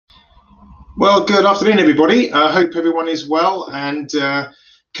Well, good afternoon, everybody. I hope everyone is well and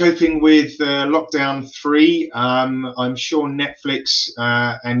coping with lockdown 3. I'm sure Netflix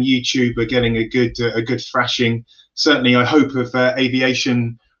and YouTube are getting a good thrashing. Certainly, I hope of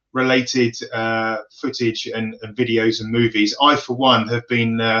aviation-related footage and videos and movies. I, for one, have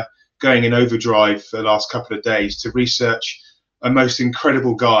been going in overdrive for the last couple of days to research a most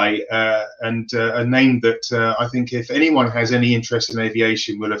incredible guy and a name that I think if anyone has any interest in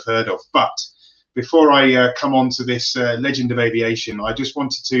aviation will have heard of. But before I come on to this legend of aviation, I just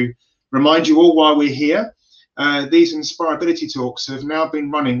wanted to remind you all while we're here, these Inspirability Talks have now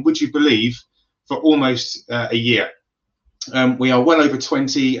been running, would you believe, for almost a year. We are well over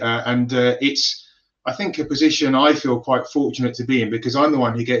 20 and it's, I think, a position I feel quite fortunate to be in because I'm the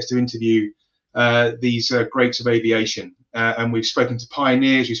one who gets to interview these greats of aviation. And we've spoken to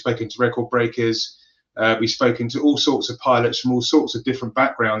pioneers, we've spoken to record breakers, we've spoken to all sorts of pilots from all sorts of different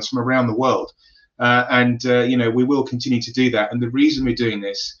backgrounds from around the world. You know, we will continue to do that. And the reason we're doing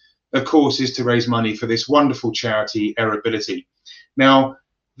this, of course, is to raise money for this wonderful charity, Airability. Now,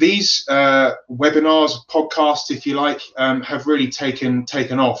 these webinars, podcasts, if you like, have really taken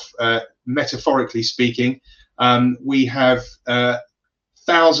off, metaphorically speaking. We have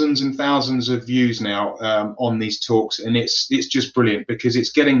thousands and thousands of views now on these talks, and it's just brilliant because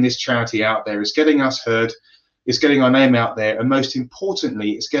it's getting this charity out there, it's getting us heard, it's getting our name out there, and most importantly,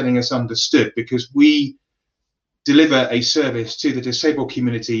 it's getting us understood because we deliver a service to the disabled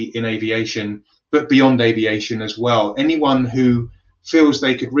community in aviation, but beyond aviation as well. Anyone who feels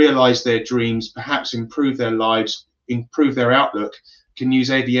they could realize their dreams, perhaps improve their lives, improve their outlook, can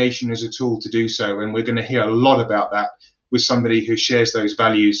use aviation as a tool to do so, and we're going to hear a lot about that with somebody who shares those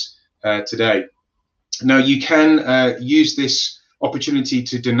values today. Now, you can use this opportunity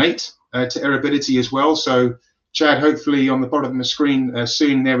to donate to Airability as well. So, Chad, hopefully on the bottom of the screen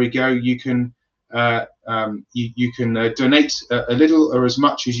soon, there we go. You can you can donate a little or as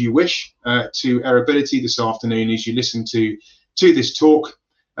much as you wish to Airability this afternoon as you listen to this talk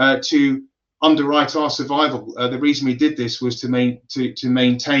to underwrite our survival. The reason we did this was to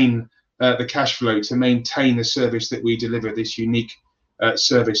maintain the cash flow, to maintain the service that we deliver, this unique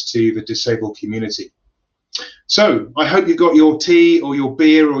service to the disabled community. So I hope you've got your tea or your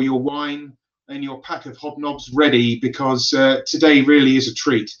beer or your wine and your pack of hobnobs ready because today really is a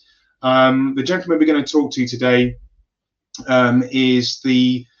treat. The gentleman we're going to talk to today is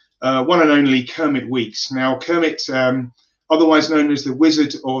the one and only Kermit Weeks. Now, Kermit, otherwise known as the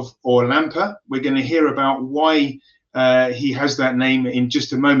Wizard of Orlampa, we're going to hear about why he has that name in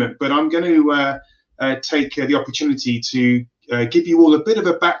just a moment, but I'm going to take the opportunity to give you all a bit of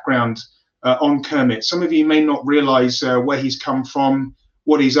a background on Kermit. Some of you may not realize where he's come from,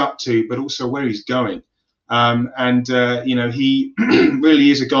 what he's up to, but also where he's going. You know, he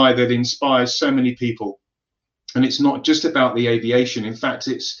really is a guy that inspires so many people. And it's not just about the aviation. In fact,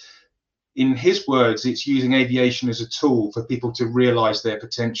 it's, in his words, it's using aviation as a tool for people to realize their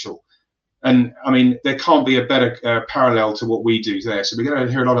potential. And I mean, there can't be a better parallel to what we do there. So we're going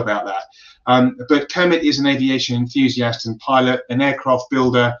to hear a lot about that. But Kermit is an aviation enthusiast and pilot, an aircraft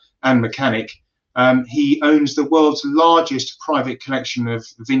builder and mechanic. He owns the world's largest private collection of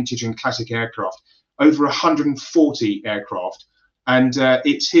vintage and classic aircraft, over 140 aircraft. And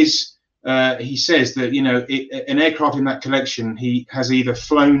it's his, he says that, you know, an aircraft in that collection, he has either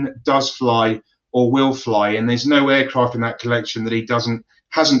flown, does fly, or will fly. And there's no aircraft in that collection that he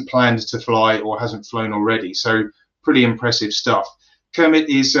hasn't planned to fly or hasn't flown already. So pretty impressive stuff. Kermit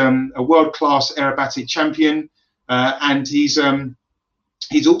is a world-class aerobatic champion, and he's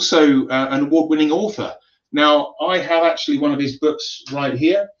also an award-winning author. Now, I have actually one of his books right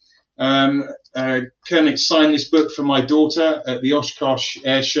here. Kermit signed this book for my daughter at the Oshkosh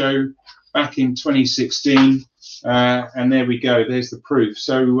Air Show back in 2016, and there we go. There's the proof.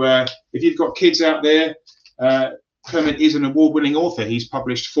 So if you've got kids out there, Kermit is an award-winning author. He's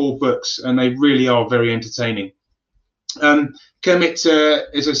published 4 books, and they really are very entertaining. Kermit,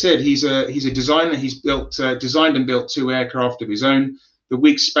 as I said, he's a designer. He's designed and built 2 aircraft of his own, the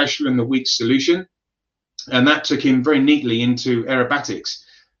Weeks Special and the Weeks Solution, and that took him very neatly into aerobatics.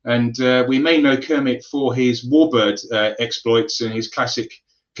 And we may know Kermit for his Warbird exploits and his classic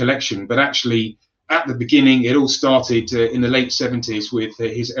collection, but actually at the beginning it all started in the late 70s with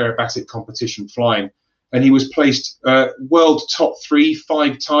his aerobatic competition flying. And he was placed world top 3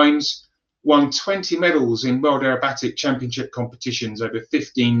 5 times, won 20 medals in World Aerobatic Championship competitions over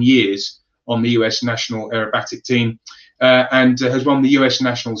 15 years on the US National Aerobatic Team, and has won the US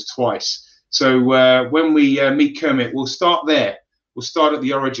Nationals twice. So when we meet Kermit, we'll start there. We'll start at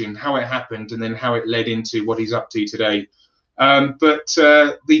the origin, how it happened, and then how it led into what he's up to today. But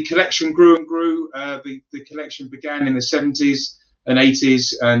the collection grew and grew. The collection began in the 70s and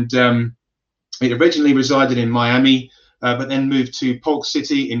 80s, and it originally resided in Miami, but then moved to Polk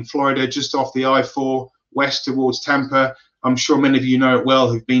City in Florida, just off the I-4 west towards Tampa. I'm sure many of you know it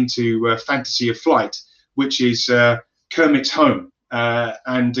well who've been to Fantasy of Flight, which is Kermit's home.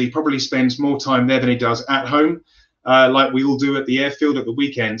 And he probably spends more time there than he does at home, like we all do at the airfield at the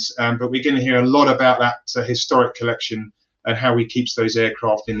weekends. But we're going to hear a lot about that historic collection and how he keeps those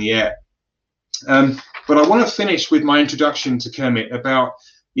aircraft in the air. But I want to finish with my introduction to Kermit about,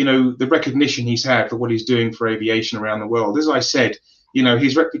 the recognition he's had for what he's doing for aviation around the world. As I said,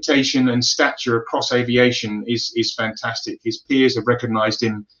 his reputation and stature across aviation is fantastic. His peers have recognized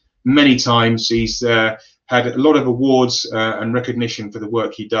him many times. He's had a lot of awards and recognition for the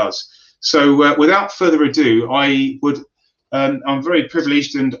work he does. So without further ado, I'm very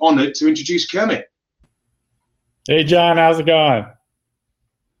privileged and honored to introduce Kermit. Hey, John, how's it going?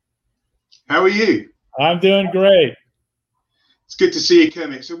 How are you? I'm doing great. It's good to see you,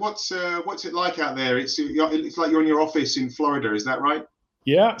 Kermit. So what's it like out there? It's like you're in your office in Florida, is that right?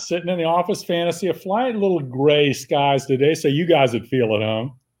 Yeah, sitting in the office, Fantasy of Flight, a little gray skies today, so you guys would feel at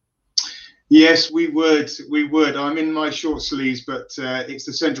home. Yes, we would. I'm in my short sleeves, but it's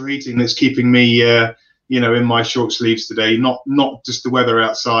the central heating that's keeping me, in my short sleeves today, not just the weather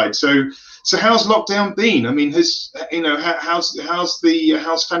outside. So how's lockdown been? I mean, how's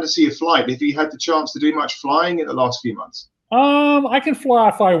Fantasy of Flight? Have you had the chance to do much flying in the last few months? I can fly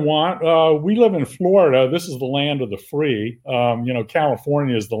if I want. We live in Florida. This is the land of the free.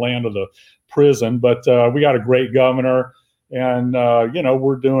 California is the land of the prison, but we got a great governor, and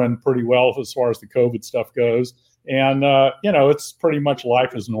we're doing pretty well as far as the COVID stuff goes. And it's pretty much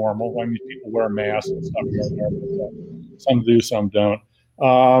life as normal. I mean, people wear masks and stuff. Some do, some don't.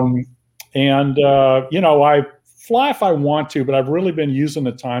 I fly if I want to, but I've really been using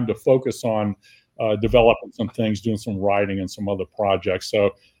the time to focus on developing some things, doing some writing and some other projects.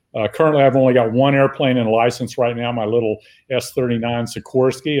 So currently I've only got one airplane in license right now, my little S-39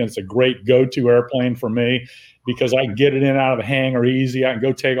 Sikorsky, and it's a great go-to airplane for me because I can get it in and out of the hangar easy. I can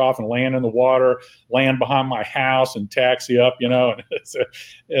go take off and land in the water, land behind my house and taxi up, and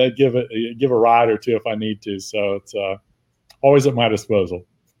give a ride or two if I need to. So it's always at my disposal.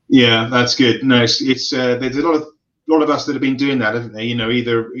 Yeah, that's good. No, it's there's a lot of us that have been doing that, haven't they?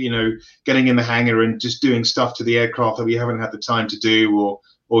 Either getting in the hangar and just doing stuff to the aircraft that we haven't had the time to do,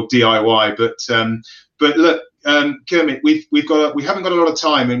 or DIY. But look, Kermit, we haven't got a lot of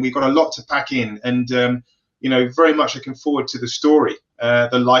time, and we've got a lot to pack in, and very much looking forward to the story,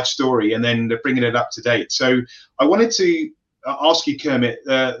 the life story, and then bringing it up to date. So I wanted to ask you, Kermit,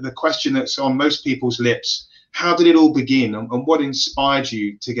 the question that's on most people's lips: how did it all begin, and what inspired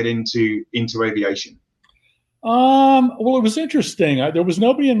you to get into aviation? Well, it was interesting. There was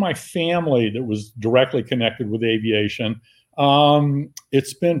nobody in my family that was directly connected with aviation.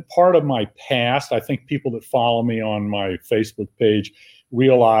 It's been part of my past. I think people that follow me on my Facebook page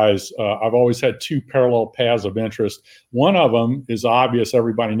realize I've always had two parallel paths of interest. One of them is obvious,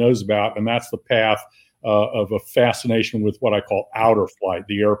 everybody knows about, and that's the path of a fascination with what I call outer flight,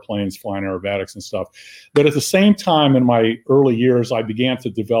 the airplanes, flying aerobatics and stuff. But at the same time, in my early years, I began to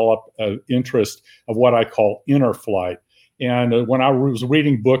develop an interest of what I call inner flight. And when I was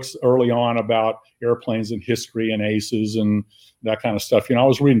reading books early on about airplanes and history and aces and that kind of stuff, I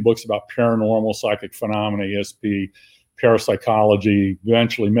was reading books about paranormal, psychic phenomena, ESP, parapsychology,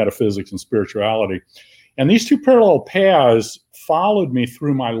 eventually metaphysics and spirituality. And these two parallel paths followed me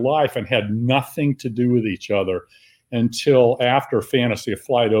through my life and had nothing to do with each other until after Fantasy of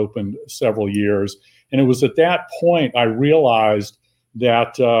Flight opened several years. And it was at that point I realized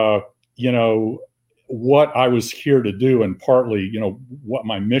that, what I was here to do, and partly, what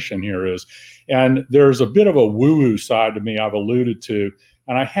my mission here is. And there's a bit of a woo-woo side to me I've alluded to,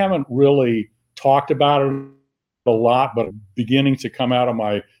 and I haven't really talked about it a lot, but beginning to come out of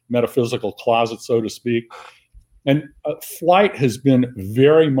my metaphysical closet, so to speak. And flight has been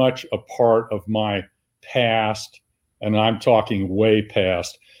very much a part of my past, and I'm talking way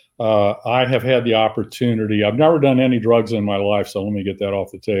past. I have had the opportunity. I've never done any drugs in my life, so let me get that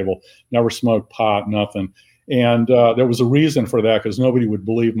off the table. Never smoked pot, nothing. And there was a reason for that, because nobody would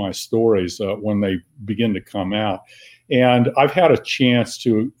believe my stories when they begin to come out. And I've had a chance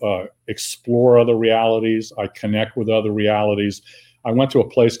to explore other realities. I connect with other realities. I went to a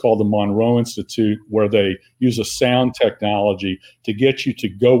place called the Monroe Institute, where they use a sound technology to get you to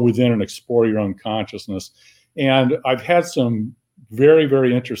go within and explore your own consciousness. And I've had some very,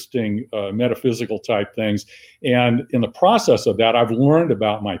 very interesting metaphysical type things. And in the process of that, I've learned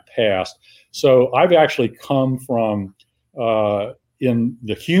about my past. So I've actually come from in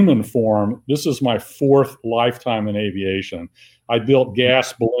the human form, this is my fourth lifetime in aviation. I built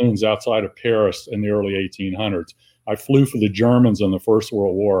gas balloons outside of Paris in the early 1800s. I flew for the Germans in the First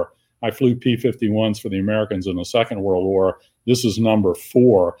World War. I flew P-51s for the Americans in the Second World War. This is number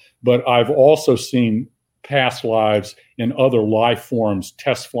 4. But I've also seen past lives in other life forms,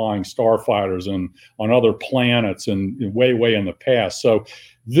 test flying starfighters and on other planets and way, way in the past. So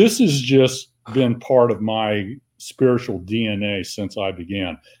this has just been part of my spiritual DNA since I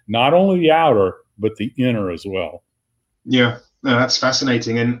began. Not only the outer, but the inner as well. Yeah, no, that's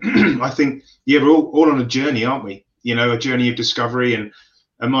fascinating. And I think, yeah, we're all on a journey, aren't we? You know, a journey of discovery. And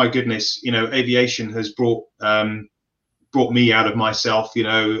my goodness, you know, aviation has brought me out of myself, you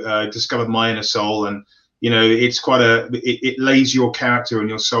know, discovered my inner soul. And, you know, it's quite it lays your character and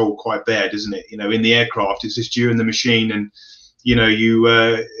your soul quite bare, doesn't it? You know, in the aircraft, it's just you and the machine. And, you know,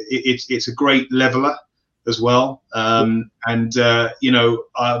 it's a great leveler as well. You know,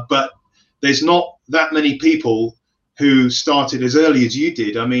 but there's not that many people who started as early as you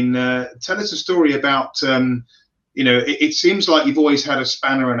did. I mean, tell us a story about, you know, it seems like you've always had a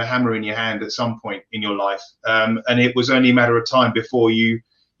spanner and a hammer in your hand at some point in your life. And it was only a matter of time before you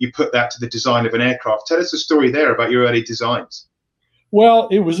put that to the design of an aircraft. Tell us a story there about your early designs. Well,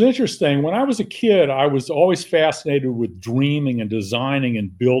 it was interesting. When I was a kid, I was always fascinated with dreaming and designing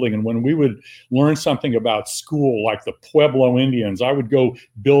and building. And when we would learn something about school, like the Pueblo Indians, I would go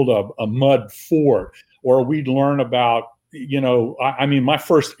build a mud fort, or we'd learn about, you know, I mean, my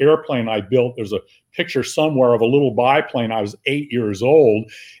first airplane I built, there's a picture somewhere of a little biplane. I was 8 years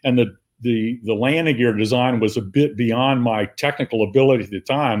old, and the landing gear design was a bit beyond my technical ability at the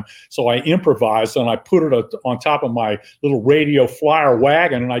time. So I improvised and I put it on top of my little radio flyer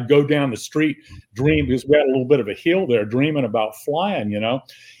wagon, and I'd go down the street dream, because we had a little bit of a hill there, dreaming about flying, you know.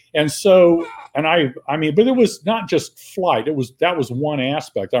 And so, and I mean, but it was not just flight. That was one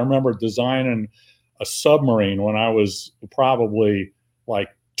aspect. I remember designing a submarine when I was probably like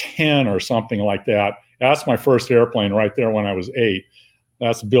 10 or something like that. That's my first airplane right there when I was 8.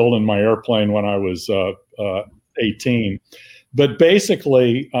 That's building my airplane when I was 18. But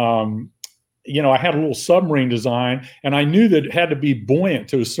basically, you know, I had a little submarine design, and I knew that it had to be buoyant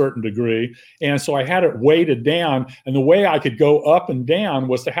to a certain degree. And so I had it weighted down. And the way I could go up and down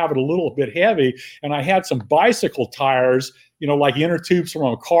was to have it a little bit heavy. And I had some bicycle tires, you know, like inner tubes from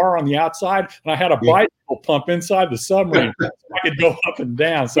a car on the outside. And I had a bicycle pump inside the submarine so I could go up and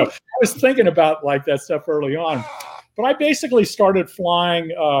down. So I was thinking about like that stuff early on. But I basically started flying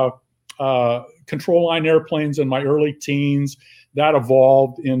control line airplanes in my early teens. That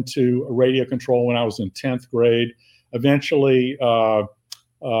evolved into a radio control when I was in 10th grade. Eventually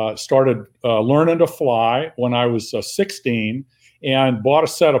started learning to fly when I was 16, and bought a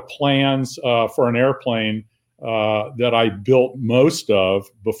set of plans for an airplane that I built most of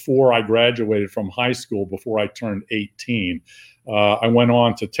before I graduated from high school, before I turned 18. I went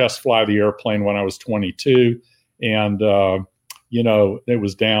on to test fly the airplane when I was 22. And, you know, it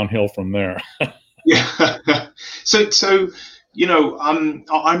was downhill from there. Yeah. So, you know,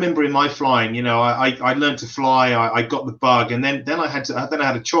 I remember in my flying, you know, I learned to fly. I got the bug, and then I had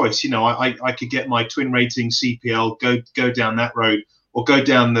a choice. You know, I could get my twin rating CPL, go down that road, or go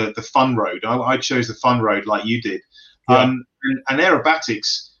down the fun road. I chose the fun road like you did. Yeah. And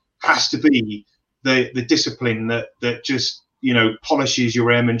aerobatics has to be the discipline that just, you know, polishes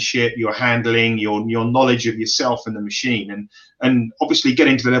your airmanship, your handling, your knowledge of yourself and the machine. And obviously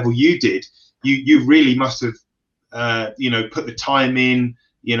getting to the level you did, you really must have, you know, put the time in,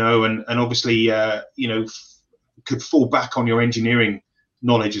 you know, and obviously, you know, could fall back on your engineering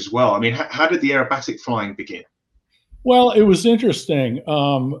knowledge as well. I mean, how did the aerobatic flying begin? Well, it was interesting.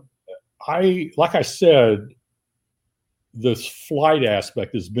 Like I said, this flight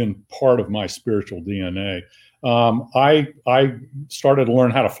aspect has been part of my spiritual DNA. I started to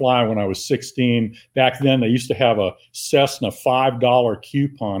learn how to fly when I was 16. Back then, they used to have a Cessna $5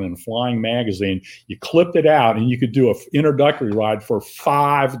 coupon in Flying Magazine. You clipped it out, and you could do an introductory ride for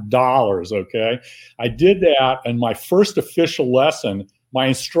 $5. Okay, I did that, and my first official lesson, my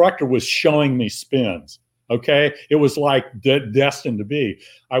instructor was showing me spins. Okay, it was like destined to be.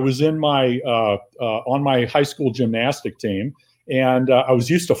 I was in my on my high school gymnastic team. And I was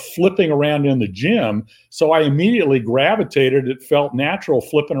used to flipping around in the gym, so I immediately gravitated. It felt natural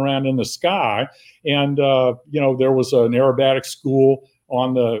flipping around in the sky. And you know, there was an aerobatic school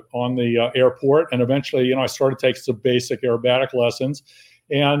on the airport, and eventually, you know, I started taking some basic aerobatic lessons.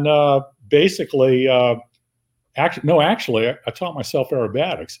 And basically, actually, I taught myself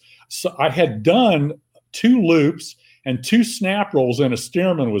aerobatics. So I had done 2 loops, and 2 snap rolls and a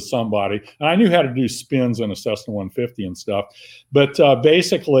steerman with somebody. And I knew how to do spins in a Cessna 150 and stuff. But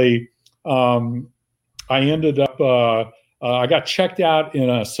basically, I ended up, I got checked out in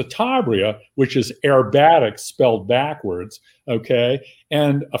a Citabria, which is aerobatics spelled backwards, okay?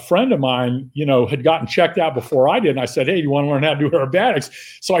 And a friend of mine, had gotten checked out before I did. And I said, hey, you want to learn how to do aerobatics?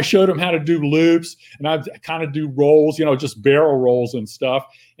 So I showed him how to do loops, and I'd kind of do rolls, just barrel rolls and stuff,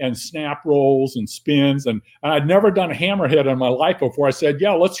 and snap rolls and spins. And I'd never done a hammerhead in my life before. I said,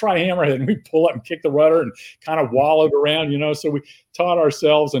 yeah, let's try hammerhead. And we pull up and kick the rudder and kind of wallowed around, So we taught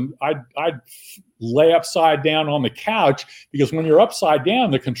ourselves, and I'd lay upside down on the couch, because when you're upside down,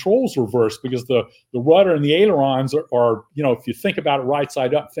 the controls reverse, because the rudder and the ailerons are if you think about it right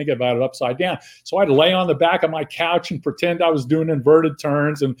side up, think about it upside down. So I'd lay on the back of my couch and pretend I was doing inverted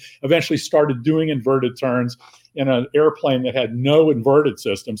turns, and eventually started doing inverted turns in an airplane that had no inverted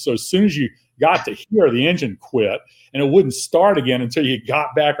system. So as soon as you got to here, the engine quit, and it wouldn't start again until you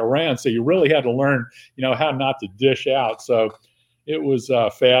got back around. So you really had to learn, how not to dish out. So it was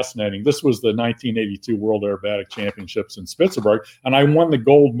fascinating. This was the 1982 World Aerobatic Championships in Spitzenberg, and I won the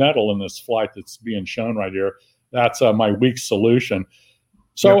gold medal in this flight that's being shown right here. That's my Weeks solution.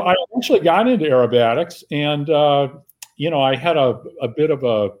 So I eventually got into aerobatics, and I had a bit of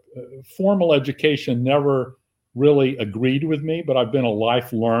a formal education, never really agreed with me, but I've been a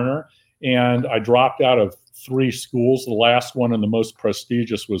life learner, and I dropped out of 3 schools. The last one and the most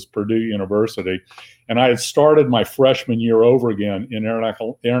prestigious was Purdue University. And I had started my freshman year over again in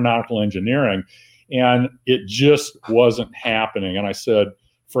aeronautical engineering, and it just wasn't happening. And I said,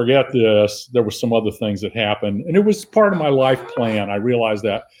 forget this. There were some other things that happened, and it was part of my life plan. I realized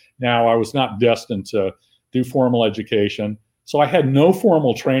that now I was not destined to do formal education. So I had no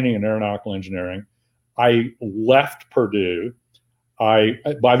formal training in aeronautical engineering. I left Purdue.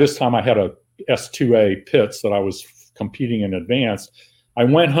 By this time, I had a S2A Pitts that I was competing in advanced. I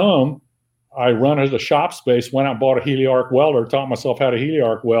went home. I rented a shop space, went out and bought a heliarc welder, taught myself how to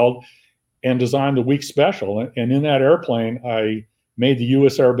heliarc weld, and designed the Weeks Special. And in that airplane, I made the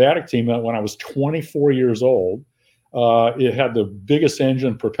U.S. aerobatic team when I was 24 years old. It had the biggest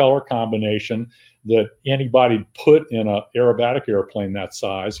engine propeller combination that anybody put in an aerobatic airplane that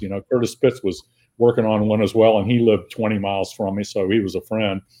size. Curtis Pitts was working on one as well, and he lived 20 miles from me, so he was a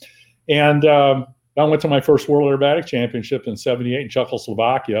friend. And I went to my first World Aerobatic Championship in '78 in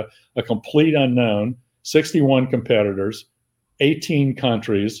Czechoslovakia, a complete unknown, 61 competitors, 18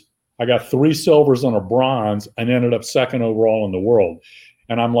 countries. I got 3 silvers and a bronze, and ended up second overall in the world.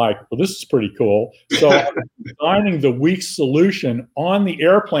 And I'm like, well, this is pretty cool. So I was designing the Weeks solution on the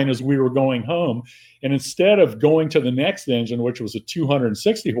airplane as we were going home. And instead of going to the next engine, which was a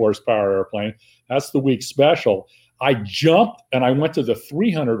 260 horsepower airplane, that's the Weeks Special, I jumped and I went to the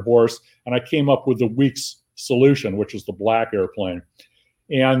 300 horse, and I came up with the Weeks solution, which is the black airplane.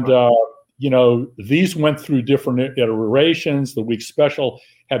 And, these went through different iterations. The Weeks Special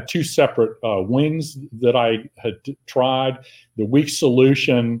had 2 separate wings that I had tried. The Weeks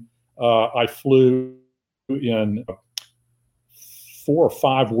solution, I flew in 4 or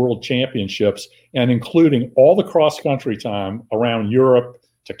 5 world championships, and including all the cross-country time around Europe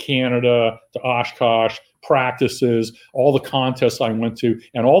to Canada to Oshkosh, practices, all the contests I went to,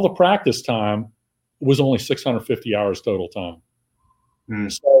 and all the practice time was only 650 hours total time.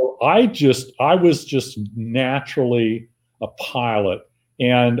 So I was just naturally a pilot,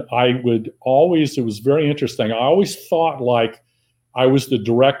 and I would always, it was very interesting. I always thought like I was the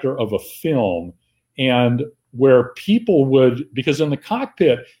director of a film, and where people would, because in the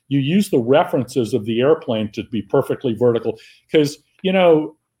cockpit, you use the references of the airplane to be perfectly vertical, because,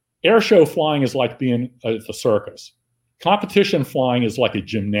 air show flying is like being at the circus. Competition flying is like a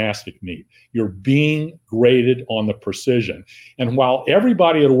gymnastic meet. You're being graded on the precision. And while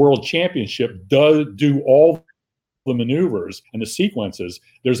everybody at a world championship does do all the maneuvers and the sequences,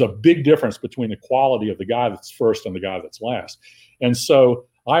 there's a big difference between the quality of the guy that's first and the guy that's last. And so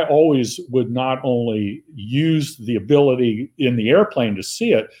I always would not only use the ability in the airplane to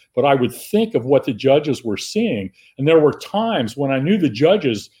see it, but I would think of what the judges were seeing. And there were times when I knew the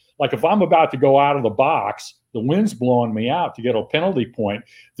judges, like if I'm about to go out of the box, the wind's blowing me out to get a penalty point,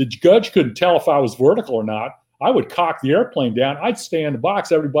 the judge couldn't tell if I was vertical or not. I would cock the airplane down. I'd stay in the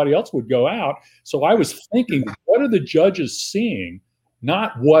box. Everybody else would go out. So I was thinking, what are the judges seeing?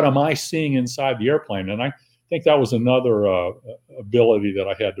 Not what am I seeing inside the airplane? And I think that was another ability that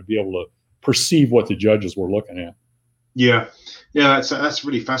I had to be able to perceive what the judges were looking at. Yeah, that's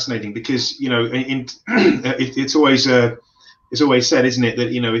really fascinating, because it's always said, isn't it,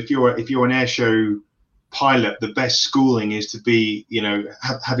 that if you're an air show pilot, the best schooling is to be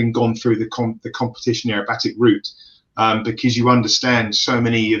having gone through the competition aerobatic route, because you understand so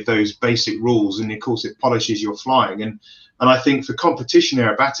many of those basic rules, and of course it polishes your flying. And I think for competition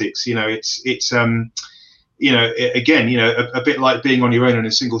aerobatics, it's again, a bit like being on your own in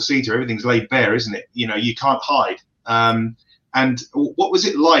a single seater. Everything's laid bare, isn't it? You can't hide. And what was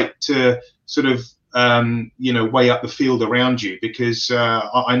it like to sort of weigh up the field around you? Because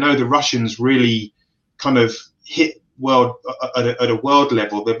I know the Russians really kind of hit world at a world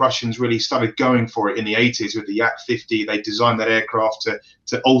level. The Russians really started going for it in the 80s with the Yak-50. They designed that aircraft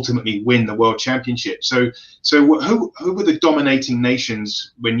to ultimately win the world championship. So who were the dominating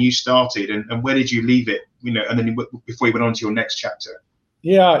nations when you started, and where did you leave it? And then before you went on to your next chapter.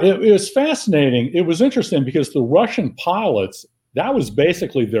 Yeah, it was fascinating. It was interesting because the Russian pilots, that was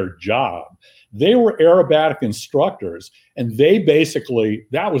basically their job. They were aerobatic instructors, and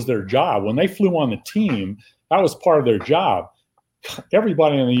that was their job. When they flew on the team, that was part of their job.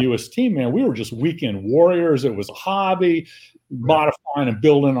 Everybody on the U.S. team, man, we were just weekend warriors. It was a hobby, modifying and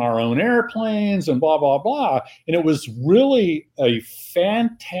building our own airplanes and blah, blah, blah. And it was really a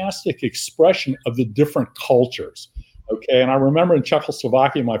fantastic expression of the different cultures. Okay, and I remember in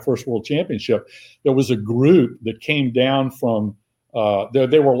Czechoslovakia, my first world championship, there was a group that came down from,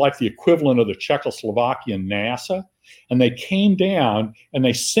 they were like the equivalent of the Czechoslovakian NASA. And they came down and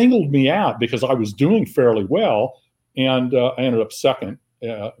they singled me out because I was doing fairly well. And I ended up second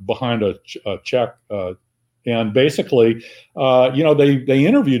behind a Czech. And basically, they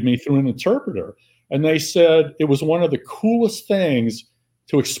interviewed me through an interpreter. And they said it was one of the coolest things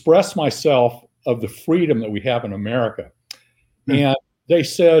to express myself of the freedom that we have in America. Mm. And they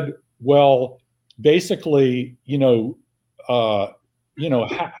said, well, basically, we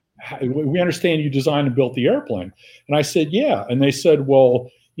understand you designed and built the airplane. And I said, yeah. And they said, well,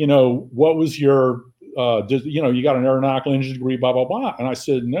 what was your, you got an aeronautical engineering degree, blah, blah, blah. And I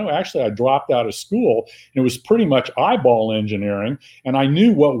said, no, actually, I dropped out of school. And it was pretty much eyeball engineering. And I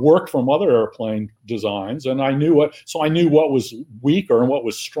knew what worked from other airplane designs. And I knew what was weaker and what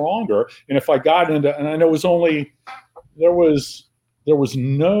was stronger. And if I got into, and I know it was only, there was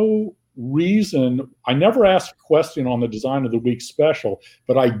no reason. I never asked a question on the design of the week special,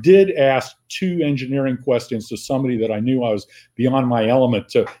 but I did ask 2 engineering questions to somebody that I knew I was beyond my element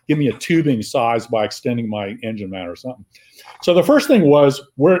to give me a tubing size by extending my engine mount or something. So the first thing was,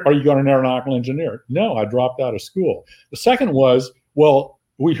 where are you going to an aeronautical engineer? No, I dropped out of school. The second was, well,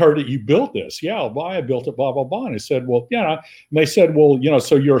 we heard that you built this. Yeah, well, I built it, blah, blah, blah. And I said, well, yeah. And they said, well,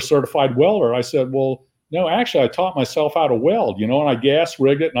 so you're a certified welder. I said, well, no, actually, I taught myself how to weld, and I gas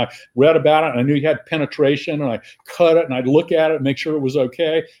rigged it, and I read about it, and I knew you had penetration, and I cut it, and I'd look at it and make sure it was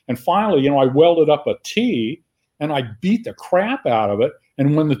okay. And finally, I welded up a T, and I beat the crap out of it.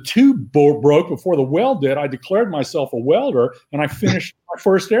 And when the tube broke before the weld did, I declared myself a welder, and I finished my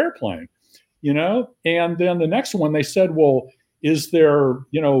first airplane, And then the next one, they said, well, is there,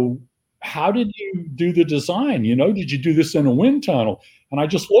 how did you do the design? Did you do this in a wind tunnel? And I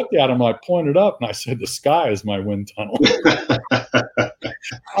just looked at him, I pointed up, and I said, the sky is my wind tunnel.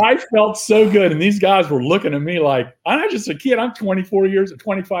 I felt so good. And these guys were looking at me like, I'm not just a kid. I'm 25 years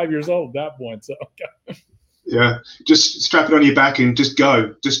old at that point. So, yeah, just strap it on your back and just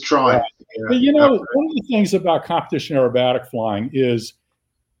go. Just try. Yeah. Yeah. But, one of the things about competition aerobatic flying is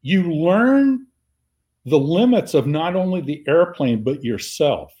you learn the limits of not only the airplane, but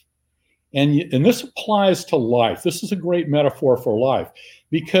yourself. And this applies to life. This is a great metaphor for life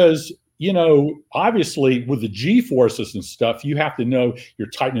because, obviously with the G-forces and stuff, you have to know you're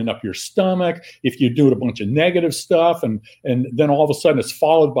tightening up your stomach. If you're doing a bunch of negative stuff and then all of a sudden it's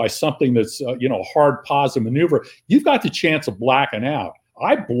followed by something that's, a hard positive maneuver, you've got the chance of blacking out.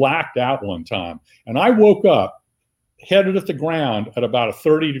 I blacked out one time and I woke up headed at the ground at about a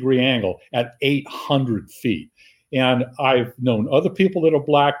 30-degree angle at 800 feet. And I've known other people that have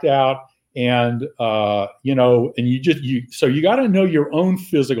blacked out. And, and so you got to know your own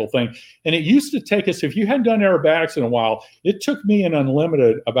physical thing. And it used to take us, if you hadn't done aerobatics in a while, it took me in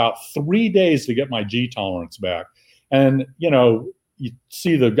Unlimited about 3 days to get my G tolerance back. And, you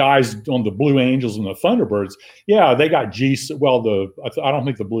see the guys on the Blue Angels and the Thunderbirds. Yeah, they got G. Well, I don't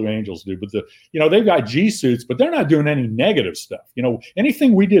think the Blue Angels do, but they've got G suits, but they're not doing any negative stuff.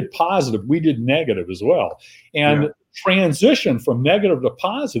 Anything we did positive, we did negative as well. And transition from negative to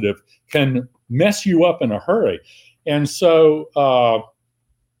positive can mess you up in a hurry. And so,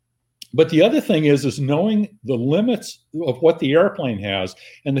 but the other thing is knowing the limits of what the airplane has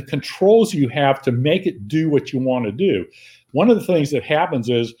and the controls you have to make it do what you want to do. One of the things that happens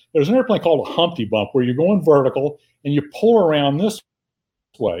is there's an airplane called a Humpty Bump where you're going vertical and you pull around this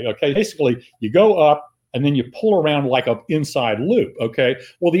way. Okay, basically you go up and then you pull around like an inside loop, okay?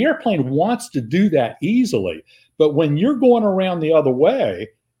 Well, the airplane wants to do that easily, but when you're going around the other way,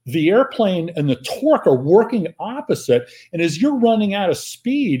 the airplane and the torque are working opposite, and as you're running out of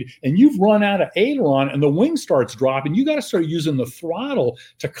speed and you've run out of aileron and the wing starts dropping, you got to start using the throttle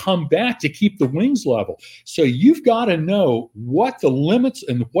to come back to keep the wings level. So you've got to know what the limits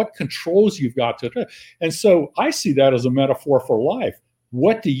and what controls you've got to do. And so I see that as a metaphor for life.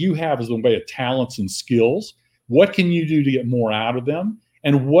 What do you have as a way of talents and skills? What can you do to get more out of them?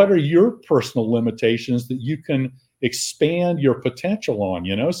 And what are your personal limitations that you can expand your potential on,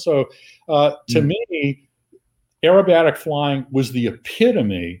 So to me, aerobatic flying was the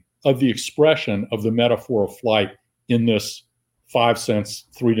epitome of the expression of the metaphor of flight in this 5-sense,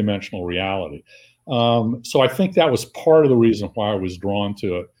 3-dimensional reality. So I think that was part of the reason why I was drawn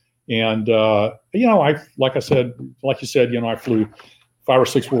to it. And, like you said, I flew 5 or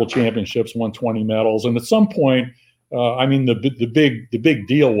 6 world championships, won 20 medals. And at some point, the big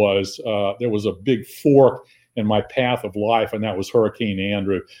deal was there was a big fork in my path of life, and that was Hurricane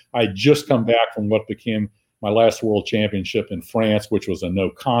Andrew. I had just come back from what became my last world championship in France, which was a no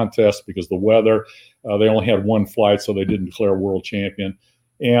contest because the weather. They only had 1 flight, so they didn't declare world champion.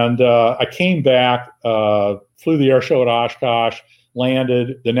 And I came back, flew the air show at Oshkosh,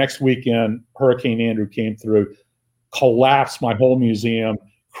 landed. The next weekend, Hurricane Andrew came through, collapsed my whole museum,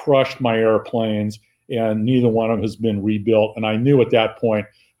 crushed my airplanes, and neither one of them has been rebuilt. And I knew at that point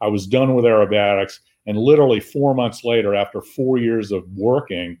I was done with aerobatics. And literally 4 months later, after 4 years of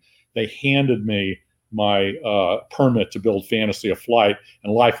working, they handed me my permit to build Fantasy of Flight.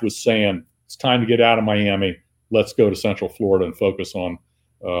 And life was saying, it's time to get out of Miami. Let's go to Central Florida and focus on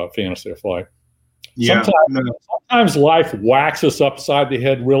Fantasy of Flight. Yeah. Sometimes life whacks us upside the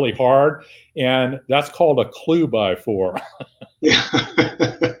head really hard, and that's called a clue by 4. Yeah.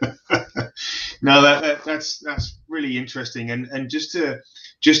 No, that's really interesting, and just to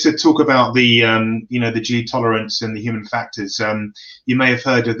talk about the the G tolerance and the human factors. You may have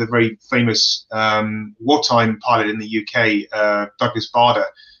heard of the very famous wartime pilot in the UK, Douglas Bader,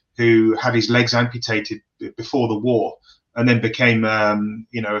 who had his legs amputated before the war, and then became a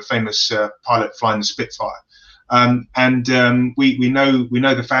famous pilot flying the Spitfire. We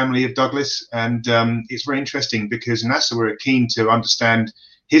know the family of Douglas, and it's very interesting because NASA were keen to understand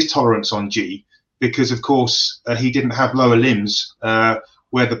his tolerance on G, because of course he didn't have lower limbs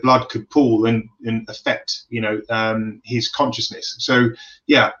where the blood could pool and affect his consciousness. So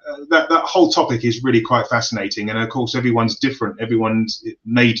yeah, that whole topic is really quite fascinating, and of course everyone's different, everyone's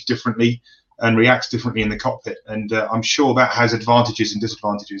made differently and reacts differently in the cockpit, and I'm sure that has advantages and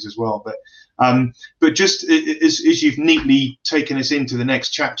disadvantages as well. But just as you've neatly taken us into the next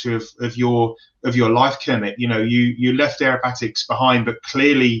chapter of your life, Kermit, you left aerobatics behind, but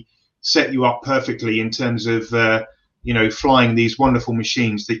clearly set you up perfectly in terms of flying these wonderful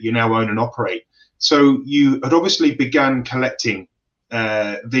machines that you now own and operate. So you had obviously begun collecting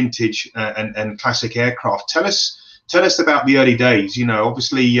vintage and classic aircraft. Tell us about the early days.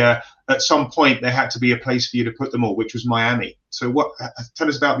 Obviously at some point there had to be a place for you to put them all, which was Miami. So tell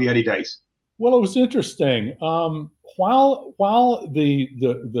us about the early days. Well, it was interesting. While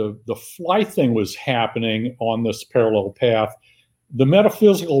the flight thing was happening on this parallel path, the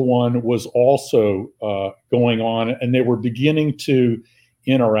metaphysical one was also going on, and they were beginning to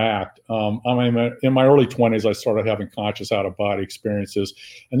interact. In my early 20s, I started having conscious out-of-body experiences,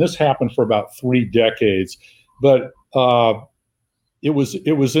 and this happened for about 3 decades. But it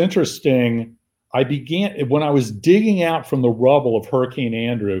was interesting. When I was digging out from the rubble of Hurricane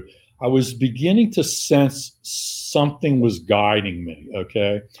Andrew, I was beginning to sense something was guiding me,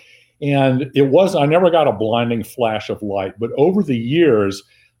 okay? And I never got a blinding flash of light, but over the years,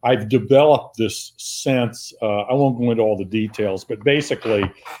 I've developed this sense. I won't go into all the details, but basically,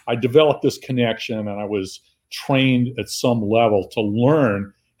 I developed this connection, and I was trained at some level to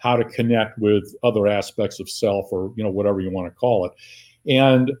learn how to connect with other aspects of self, or whatever you want to call it.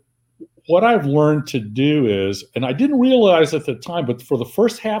 And what I've learned to do is, and I didn't realize at the time, but for the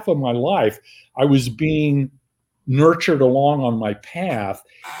first half of my life, I was being nurtured along on my path,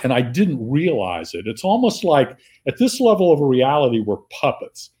 and I didn't realize it. It's almost like at this level of a reality, we're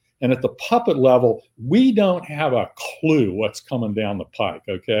puppets. And at the puppet level, we don't have a clue what's coming down the pike,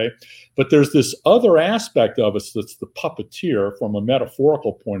 okay? But there's this other aspect of us that's the puppeteer from a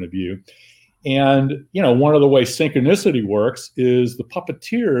metaphorical point of view. And, one of the ways synchronicity works is the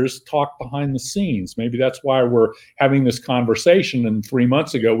puppeteers talk behind the scenes. Maybe that's why we're having this conversation, and 3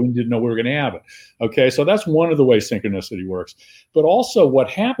 months ago, we didn't know we were going to have it. Okay, so that's one of the ways synchronicity works. But also what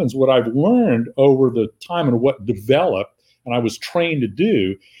happens, what I've learned over the time and what developed and I was trained to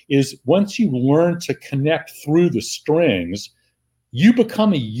do, is once you learn to connect through the strings, you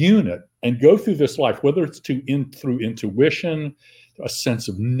become a unit and go through this life, whether it's through intuition, a sense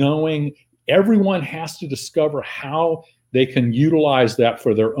of knowing. Everyone has to discover how they can utilize that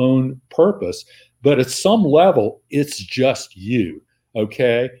for their own purpose. But at some level, it's just you,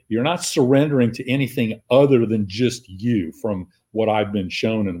 okay? You're not surrendering to anything other than just you from what I've been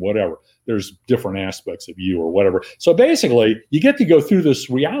shown and whatever. There's different aspects of you or whatever. So basically, you get to go through this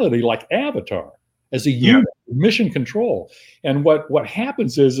reality like Avatar as a unit, mission control. And what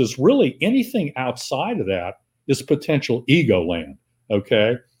happens is really anything outside of that is potential ego land,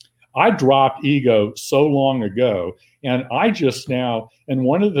 okay? I dropped ego so long ago, and I just now, and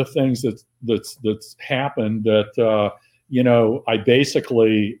one of the things that's happened that, I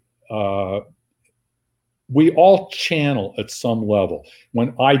basically, we all channel at some level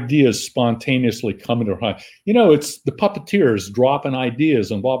when ideas spontaneously come into our mind. It's the puppeteers dropping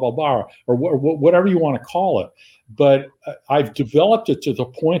ideas and blah, blah, blah, or whatever you want to call it. But I've developed it to the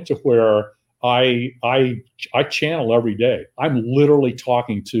point to where I channel every day. I'm literally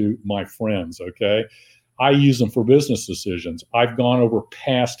talking to my friends, okay? I use them for business decisions. I've gone over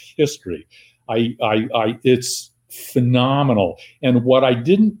past history. It's phenomenal. And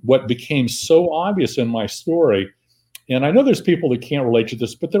what became so obvious in my story, and I know there's people that can't relate to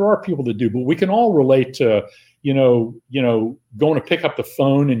this, but there are people that do, but we can all relate to, going to pick up the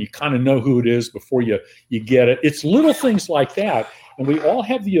phone and you kind of know who it is before you get it. It's little things like that. And we all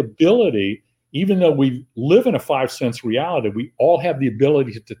have the ability, even though we live in a 5 sense reality, we all have the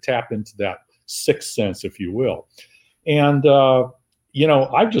ability to tap into that 6th sense, if you will. And,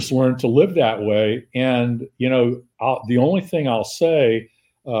 I've just learned to live that way. And, the only thing I'll say,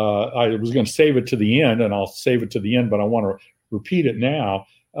 I was going to save it to the end, and I'll save it to the end, but I want to repeat it now,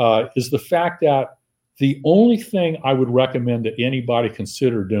 is the fact that the only thing I would recommend that anybody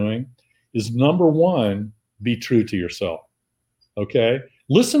consider doing is, number one, be true to yourself. Okay?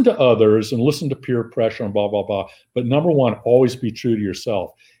 Listen to others and listen to peer pressure and blah, blah, blah. But number one, always be true to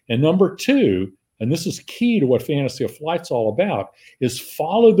yourself. And number two, and this is key to what Fantasy of Flight's all about, is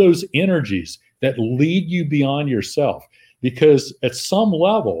follow those energies that lead you beyond yourself. Because at some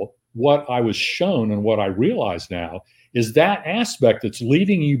level, what I was shown and what I realize now is that aspect that's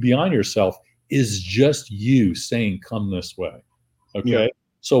leading you beyond yourself is just you saying, come this way. Okay? Yeah.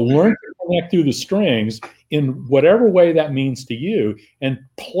 So learn to connect through the strings in whatever way that means to you, and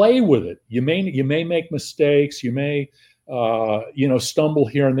play with it. You may make mistakes, you may stumble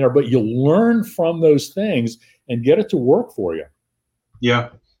here and there, but you'll learn from those things and get it to work for you. Yeah,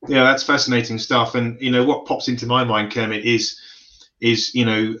 that's fascinating stuff. And what pops into my mind, Kermit, is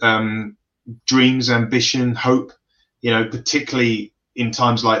dreams, ambition, hope. Particularly in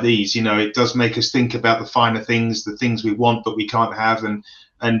times like these, it does make us think about the finer things, the things we want but we can't have. And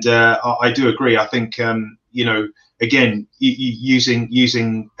I do agree. I think again,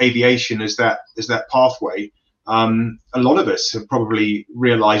 using aviation as that pathway. A lot of us have probably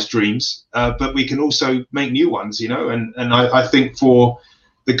realized dreams, but we can also make new ones, and I think for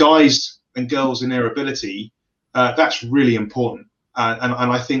the guys and girls in their ability, that's really important. And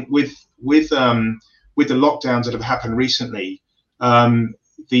I think with the lockdowns that have happened recently,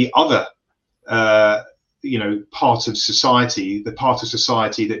 the other part of society, the part of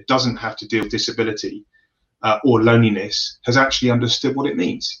society that doesn't have to deal with disability or loneliness, has actually understood what it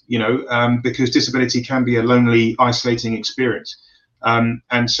means, because disability can be a lonely, isolating experience.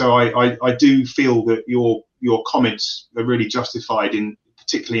 And so I do feel that your comments are really justified,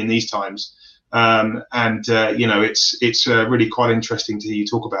 particularly in these times. It's really quite interesting to hear you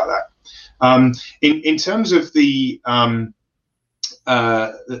talk about that. In terms of the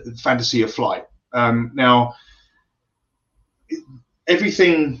Fantasy of Flight, now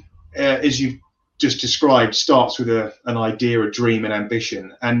everything as you've just described starts with an idea, a dream, an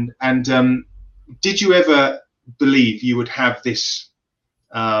ambition. And did you ever believe you would have this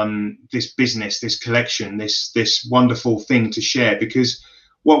business, this collection, this wonderful thing to share? Because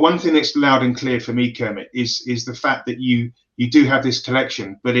one thing that's loud and clear for me, Kermit, is the fact that you do have this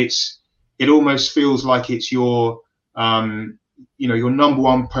collection, but it almost feels like it's your number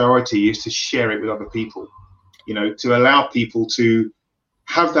one priority is to share it with other people, to allow people to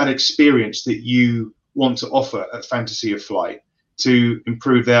have that experience that you want to offer at Fantasy of Flight to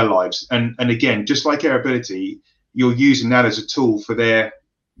improve their lives. And again, just like Air Ability, you're using that as a tool for their,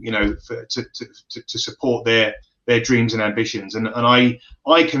 to support their dreams and ambitions. And I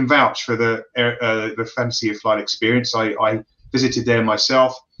can vouch for the Fantasy of Flight experience. I visited there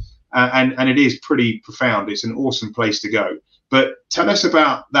myself, and it is pretty profound. It's an awesome place to go. But tell us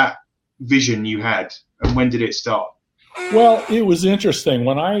about that vision you had, and when did it start? Well, it was interesting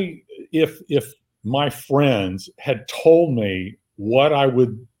when if my friends had told me what I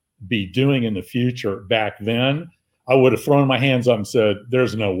would be doing in the future back then, I would have thrown my hands up and said,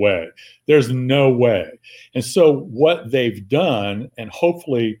 there's no way. There's no way. And so what they've done, and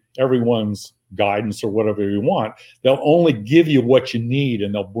hopefully everyone's guidance or whatever you want, they'll only give you what you need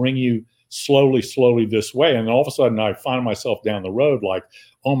and they'll bring you slowly this way. And all of a sudden I find myself down the road like,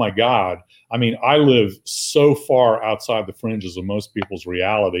 oh my God. I mean, I live so far outside the fringes of most people's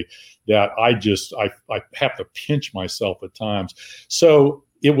reality that I have to pinch myself at times. So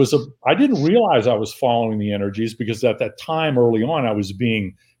I didn't realize I was following the energies because at that time early on, I was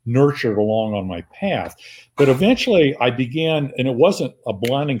being nurtured along on my path. But eventually I began, and it wasn't a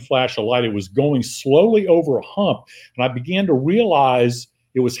blinding flash of light, it was going slowly over a hump. And I began to realize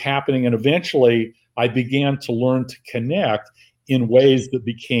it was happening. And eventually I began to learn to connect in ways that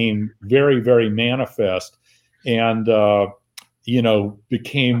became very manifest and,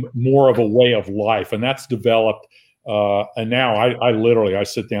 became more of a way of life. And that's developed. And now I literally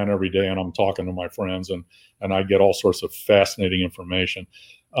sit down every day and I'm talking to my friends and I get all sorts of fascinating information.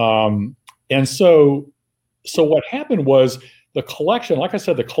 And so what happened was the collection, like I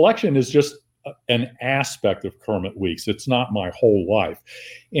said, the collection is just an aspect of Kermit Weeks. It's not my whole life.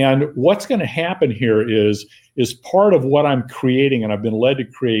 And what's going to happen here is part of what I'm creating and I've been led to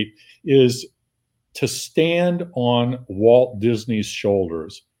create is to stand on Walt Disney's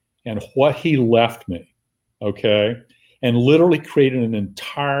shoulders and what he left me. Okay, and literally created an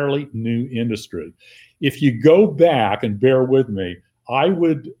entirely new industry. If you go back and bear with me, I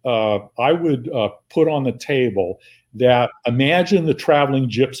would put on the table that imagine the traveling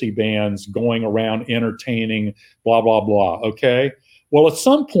gypsy bands going around entertaining, blah blah blah. Okay, well at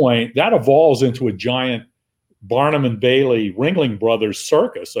some point that evolves into a giant Barnum and Bailey Ringling Brothers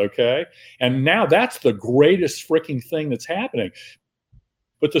circus. Okay, and now that's the greatest freaking thing that's happening.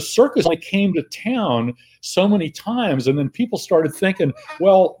 But the circus only came to town so many times, and then people started thinking,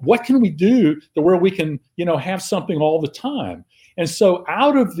 well, what can we do to where we can, have something all the time? And so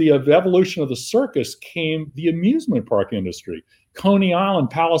out of the evolution of the circus came the amusement park industry. Coney Island,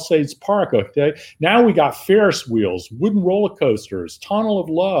 Palisades Park, okay? Now we got Ferris wheels, wooden roller coasters, Tunnel of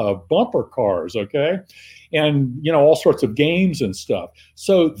Love, bumper cars, okay? And, all sorts of games and stuff.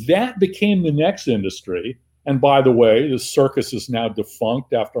 So that became the next industry. And by the way, the circus is now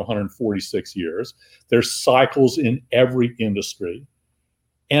defunct after 146 years. There's cycles in every industry.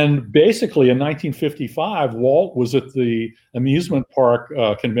 And basically in 1955, Walt was at the amusement park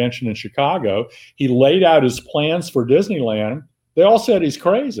convention in Chicago. He laid out his plans for Disneyland. They all said he's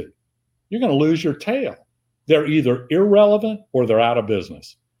crazy. You're going to lose your tail. They're either irrelevant or they're out of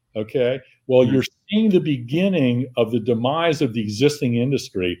business. Okay. Well, you're seeing the beginning of the demise of the existing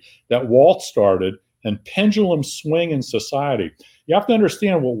industry that Walt started and pendulum swing in society. You have to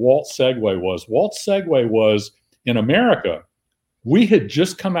understand what Walt's segue was. Walt's segue was in America, we had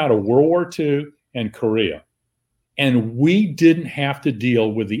just come out of World War II and Korea, and we didn't have to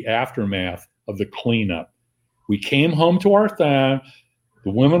deal with the aftermath of the cleanup. We came home to our town.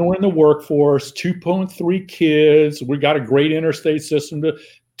 The women were in the workforce, 2.3 kids. We got a great interstate system to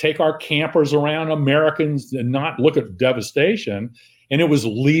take our campers around Americans and not look at devastation. And it was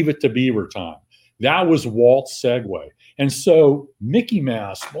leave it to Beaver time. That was Walt's segue. And so Mickey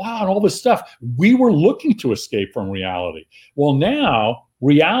Mouse, wow, and all this stuff, we were looking to escape from reality. Well, now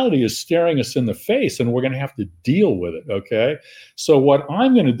reality is staring us in the face and we're going to have to deal with it, okay? So what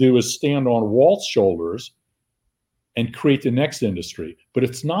I'm going to do is stand on Walt's shoulders and create the next industry. But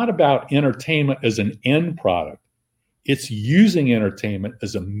it's not about entertainment as an end product. It's using entertainment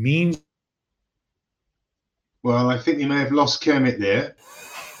as a means. Well, I think you may have lost Kermit there.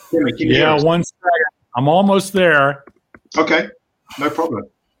 Kermit, can you hear us? 1 second. I'm almost there. Okay, no problem.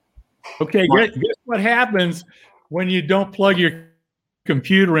 Okay, guess what happens when you don't plug your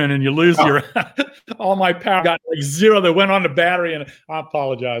computer in and you lose your all my power got like zero that went on the battery, and I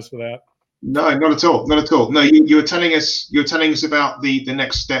apologize for that. No, not at all. Not at all. No, you were telling us about the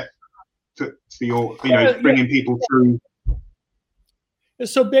next step for your bringing people through.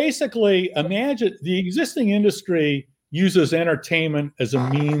 So basically, imagine the existing industry uses entertainment as a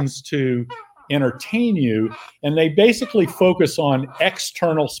means to entertain you, and they basically focus on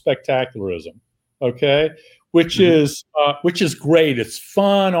external spectacularism, okay, which is great. It's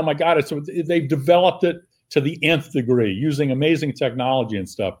fun. Oh my God, they've developed it to the nth degree using amazing technology and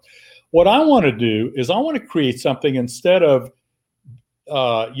stuff. What I want to do is I want to create something instead of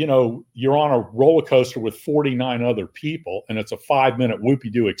you're on a roller coaster with 49 other people and it's a 5-minute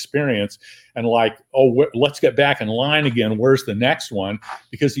whoopie-doo experience and like, let's get back in line again. Where's the next one?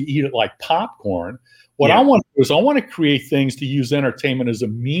 Because you eat it like popcorn. What I want to do is I want to create things to use entertainment as a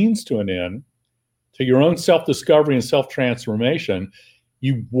means to an end, to your own self-discovery and self-transformation.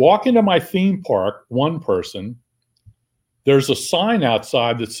 You walk into my theme park, one person, there's a sign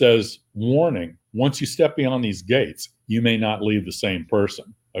outside that says, warning, once you step beyond these gates, you may not leave the same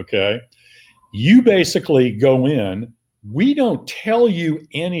person, okay? You basically go in, we don't tell you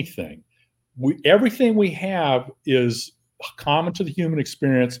anything. Everything we have is common to the human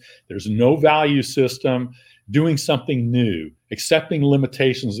experience. There's no value system, doing something new, accepting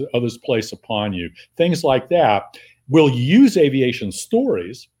limitations that others place upon you, things like that. We'll use aviation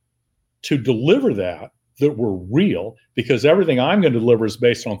stories to deliver that were real, because everything I'm going to deliver is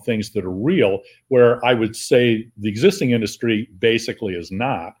based on things that are real, where I would say the existing industry basically is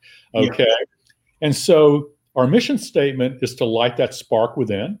not. Okay. Yeah. And so our mission statement is to light that spark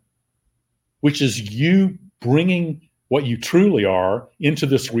within, which is you bringing what you truly are into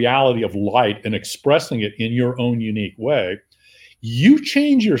this reality of light and expressing it in your own unique way. You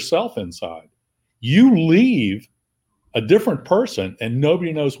change yourself inside. You leave a different person and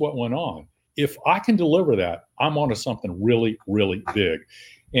nobody knows what went on. If I can deliver that, I'm onto something really, really big.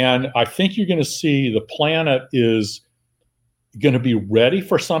 And I think you're going to see the planet is going to be ready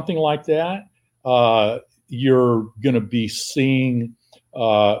for something like that. You're going to be seeing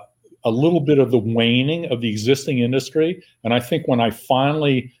a little bit of the waning of the existing industry. And I think when I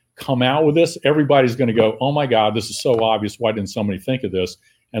finally come out with this, everybody's going to go, oh my God, this is so obvious. Why didn't somebody think of this?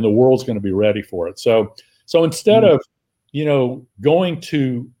 And the world's going to be ready for it. So instead of, going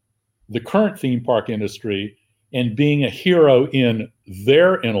to the current theme park industry and being a hero in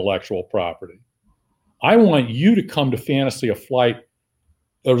their intellectual property, I want you to come to Fantasy of Flight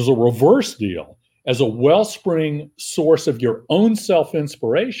as a reverse deal, as a wellspring source of your own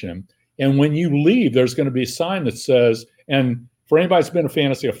self-inspiration. And when you leave, there's going to be a sign that says, and for anybody that's been to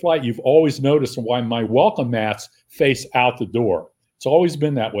Fantasy of Flight, you've always noticed why my welcome mats face out the door. It's always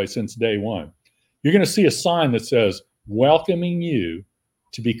been that way since day one. You're going to see a sign that says, welcoming you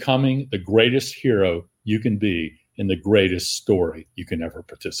to becoming the greatest hero you can be in the greatest story you can ever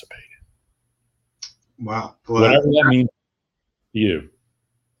participate in. Wow. Whatever that means to you.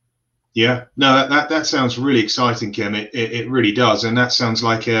 Yeah, no, that sounds really exciting, Kim. It really does, and that sounds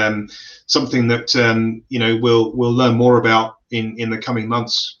like something that we'll learn more about in the coming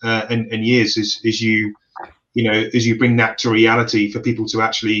months and years as you bring that to reality for people to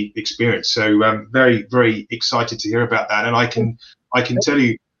actually experience. So I'm very, very excited to hear about that, and I can tell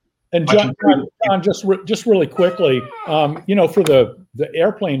you. And John, just really quickly, for the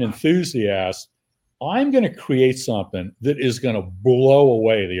airplane enthusiast, I'm going to create something that is going to blow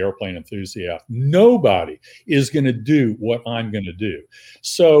away the airplane enthusiast. Nobody is going to do what I'm going to do.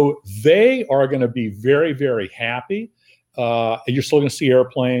 So they are going to be very, very happy. You're still going to see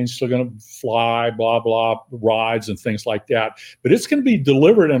airplanes, still going to fly, blah, blah, rides and things like that. But it's going to be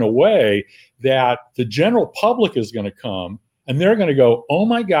delivered in a way that the general public is going to come and they're going to go, oh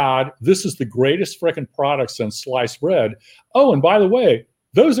my God, this is the greatest freaking product since sliced bread. Oh, and by the way,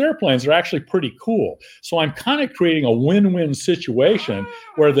 those airplanes are actually pretty cool. So I'm kind of creating a win-win situation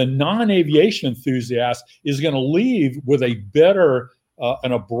where the non-aviation enthusiast is going to leave with a better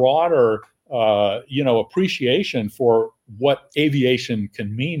and a broader appreciation for what aviation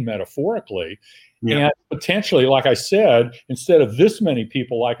can mean metaphorically. Yeah. And potentially, like I said, instead of this many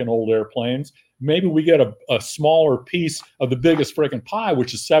people liking old airplanes, maybe we get a smaller piece of the biggest freaking pie,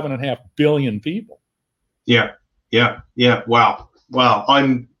 which is 7.5 billion people. Yeah. Wow.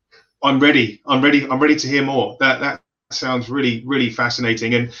 I'm ready. I'm ready to hear more. That sounds really, really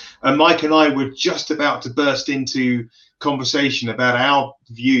fascinating. And Mike and I were just about to burst into conversation about our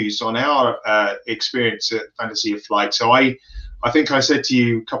views on our experience at Fantasy of Flight. So I think I said to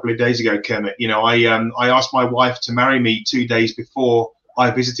you a couple of days ago, Kermit, I asked my wife to marry me 2 days before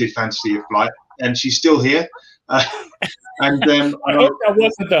I visited Fantasy of Flight, and she's still here. I hope that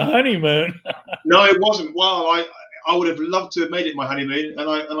wasn't the honeymoon. No, it wasn't. Well, I would have loved to have made it my honeymoon, and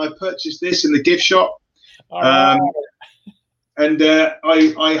I purchased this in the gift shop. And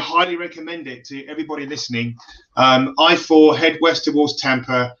I highly recommend it to everybody listening. I-4, head west towards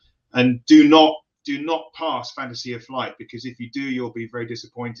Tampa, and do not pass Fantasy of Flight, because if you do, you'll be very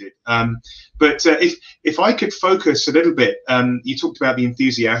disappointed. But if I could focus a little bit, you talked about the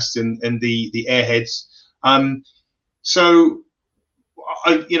enthusiasts and the airheads. So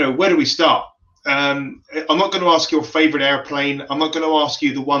where do we start? I'm not going to ask your favorite airplane. I'm not going to ask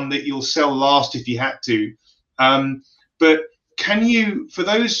you the one that you'll sell last if you had to. But can you, for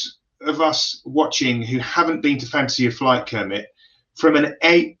those of us watching who haven't been to Fantasy of Flight, Kermit, from an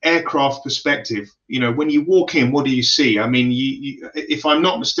aircraft perspective, when you walk in, what do you see? I mean, you, if I'm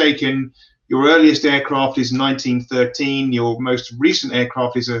not mistaken, your earliest aircraft is 1913. Your most recent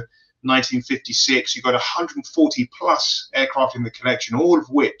aircraft is a 1956. You've got 140 plus aircraft in the collection, all of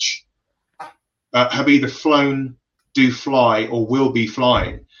which have either flown, do fly, or will be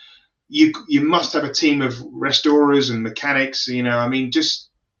flying. You must have a team of restorers and mechanics. You know, I mean, just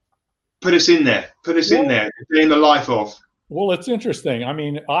put us in there. Put us in there. In the life of. Well, it's interesting. I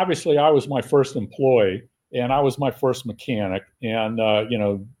mean, obviously, I was my first employee, and I was my first mechanic, and you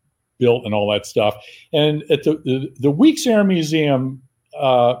know, built and all that stuff. And at the Weeks Air Museum,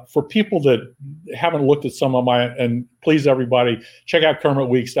 for people that haven't looked at some of my, and please everybody check out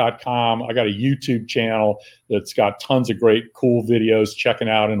KermitWeeks.com. I got a YouTube channel that's got tons of great cool videos checking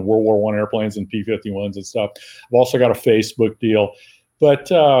out in World War I airplanes and P-51s and stuff. I've also got a Facebook deal, but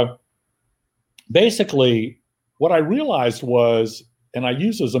basically what I realized was, and I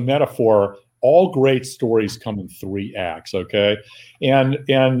use as a metaphor, all great stories come in 3 acts, okay? And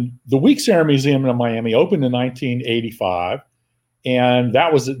the Weeks Air Museum in Miami opened in 1985, and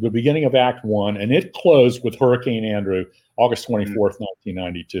that was at the beginning of Act 1, and it closed with Hurricane Andrew, August 24th,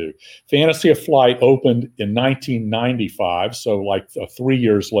 1992. Fantasy of Flight opened in 1995, so like 3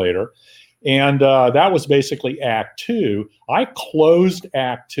 years later, and that was basically Act 2. I closed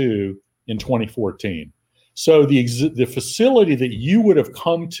Act 2 in 2014. So the facility that you would have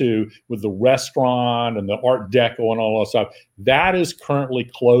come to with the restaurant and the Art Deco and all that stuff, that is currently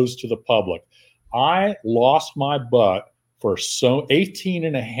closed to the public. I lost my butt for 18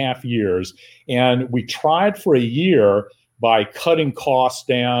 and a half years, and we tried for a year by cutting costs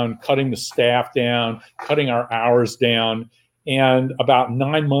down, cutting the staff down, cutting our hours down. And about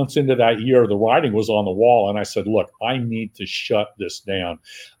 9 months into that year, the writing was on the wall, and I said, look, I need to shut this down.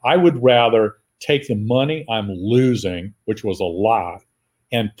 I would rather take the money I'm losing, which was a lot,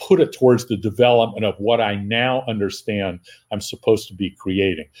 and put it towards the development of what I now understand I'm supposed to be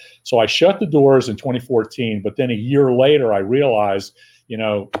creating. So I shut the doors in 2014, but then a year later, I realized, you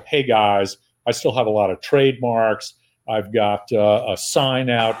know, hey guys, I still have a lot of trademarks. I've got a sign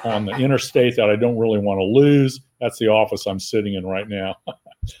out on the interstate that I don't really want to lose. That's the office I'm sitting in right now,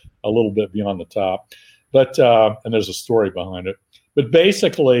 a little bit beyond the top. But, and there's a story behind it. But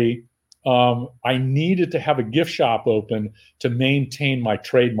basically, I needed to have a gift shop open to maintain my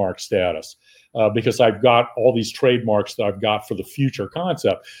trademark status because I've got all these trademarks that I've got for the future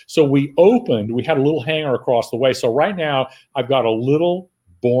concept. So we had a little hangar across the way. So right now I've got a little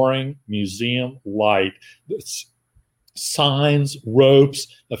boring museum light, signs, ropes,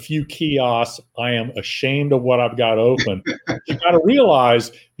 a few kiosks. I am ashamed of what I've got open. You got to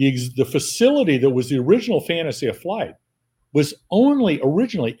realize the facility that was the original Fantasy of Flight was only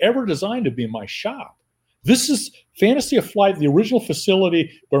originally ever designed to be my shop. This is Fantasy of Flight, the original facility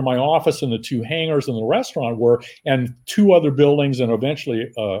where my office and the 2 hangars and the restaurant were, and 2 other buildings, and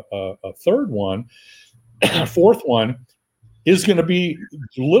eventually a third one, fourth one, is going to be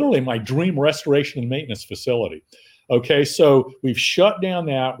literally my dream restoration and maintenance facility. Okay, so we've shut down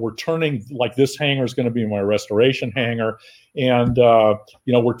that. We're turning, like, this hangar is going to be my restoration hangar. And,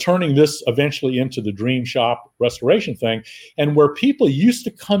 you know, we're turning this eventually into the dream shop restoration thing. And where people used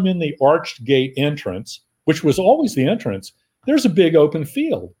to come in the arched gate entrance, which was always the entrance, there's a big open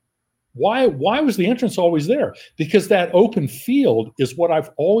field. Why was the entrance always there? Because that open field is what I've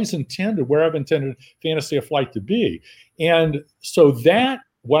always intended, where I've intended Fantasy of Flight to be. And so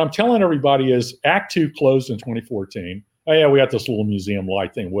what I'm telling everybody is Act 2 closed in 2014. Oh yeah, we got this little museum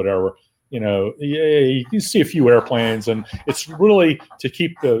light thing, whatever. You know, yeah, you can see a few airplanes, and it's really to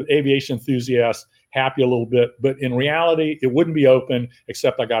keep the aviation enthusiasts happy a little bit. But in reality, it wouldn't be open,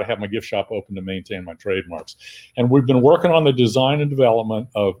 except I got to have my gift shop open to maintain my trademarks. And we've been working on the design and development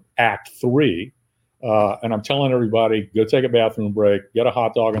of Act 3. And I'm telling everybody, go take a bathroom break, get a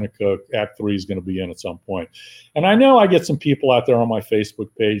hot dog and a Coke. Act 3 is going to be in at some point. And I know I get some people out there on my Facebook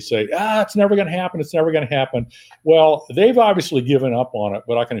page say, it's never going to happen. It's never going to happen. Well, they've obviously given up on it,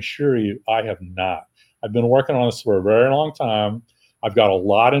 but I can assure you I have not. I've been working on this for a very long time. I've got a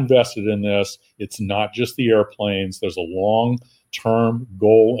lot invested in this. It's not just the airplanes. There's a long-term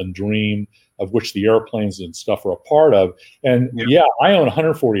goal and dream of which the airplanes and stuff are a part of. And yeah, I own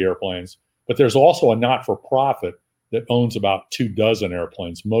 140 airplanes. But there's also a not-for-profit that owns about 24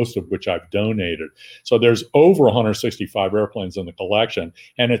 airplanes, most of which I've donated. So there's over 165 airplanes in the collection.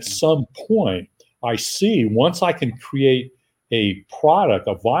 And at some point, I see once I can create a product,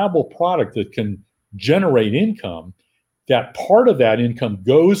 a viable product that can generate income, that part of that income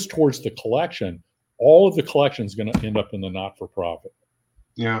goes towards the collection. All of the collection is going to end up in the not-for-profit.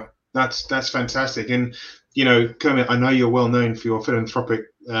 Yeah, that's fantastic. And, you know, Kermit, I know you're well known for your philanthropic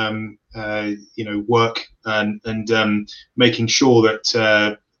you know, work and making sure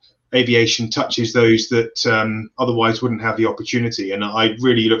that aviation touches those that otherwise wouldn't have the opportunity. And I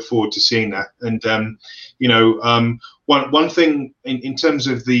really look forward to seeing that. And one thing in terms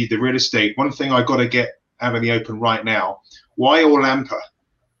of the real estate, one thing I got to get out of the open right now. Why Orlampa?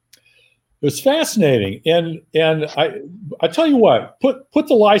 It was fascinating, and I tell you what, put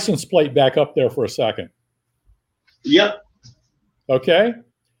the license plate back up there for a second. Yep. Okay.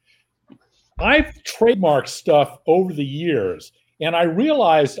 I've trademarked stuff over the years, and I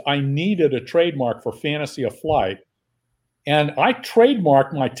realized I needed a trademark for Fantasy of Flight, and I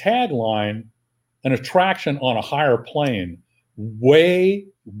trademarked my tagline, an attraction on a higher plane, way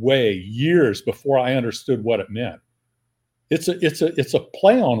years before I understood what it meant. It's a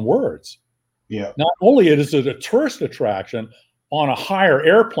play on words. Yeah. Not only is it a tourist attraction on a higher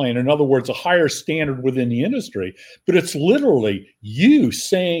airplane, in other words, a higher standard within the industry, but it's literally you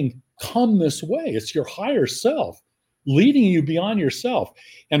saying, come this way. It's your higher self leading you beyond yourself.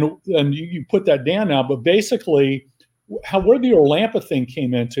 And you put that down now, but basically where the Orlampa thing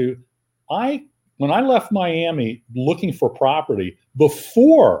came into, when I left Miami looking for property,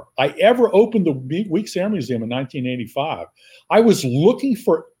 before I ever opened the Weeks Air Museum in 1985, I was looking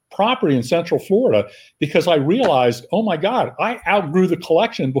for property in Central Florida because I realized, oh my God, I outgrew the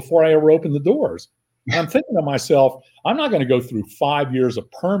collection before I ever opened the doors. And I'm thinking to myself, I'm not going to go through 5 years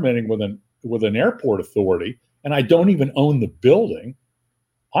of permitting with an airport authority, and I don't even own the building.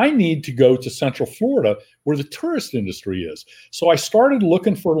 I need to go to Central Florida where the tourist industry is. So I started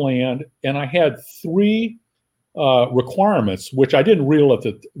looking for land, and I had 3 requirements, which I didn't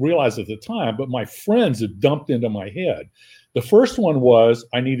realize at the time, but my friends had dumped into my head. The first one was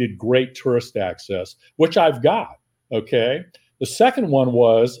I needed great tourist access, which I've got, okay? The second one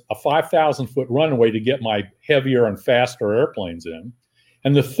was a 5,000-foot runway to get my heavier and faster airplanes in.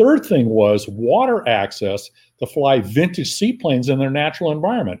 And the third thing was water access to fly vintage seaplanes in their natural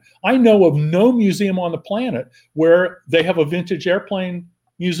environment. I know of no museum on the planet where they have a vintage airplane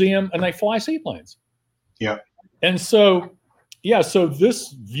museum and they fly seaplanes. Yeah. And so, yeah, so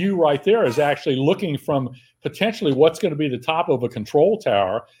this view right there is actually looking from potentially what's going to be the top of a control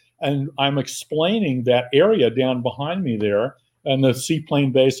tower. And I'm explaining that area down behind me there, and the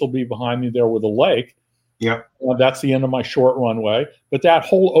seaplane base will be behind me there with a lake. Yeah. That's the end of my short runway. But that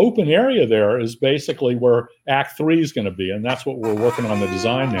whole open area there is basically where Act 3 is going to be. And that's what we're working on the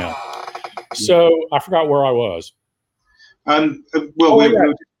design now. So I forgot where I was.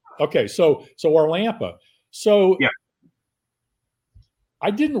 Okay. So Orlampa. So yeah. I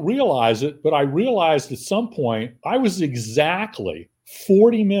didn't realize it, but I realized at some point I was exactly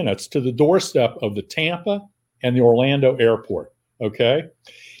 40 minutes to the doorstep of the Tampa and the Orlando airport. Okay.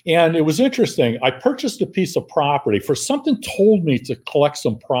 And it was interesting. I purchased a piece of property for something told me to collect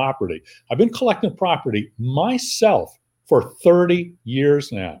some property. I've been collecting property myself for 30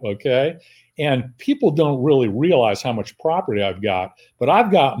 years now. Okay. And people don't really realize how much property I've got, but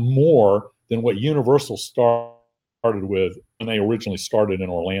I've got more than what Universal started with when they originally started in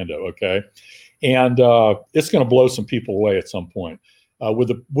Orlando. Okay. And it's going to blow some people away at some point with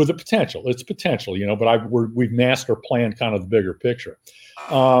the potential. It's potential, but we've master planned kind of the bigger picture.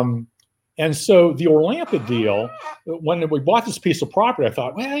 And so the Orlampa deal, when we bought this piece of property, I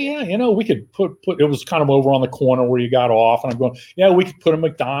thought, well, yeah, we could put it was kind of over on the corner where you got off. And I'm going, yeah, we could put a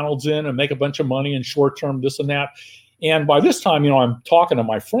McDonald's in and make a bunch of money in short term, this and that. And by this time, I'm talking to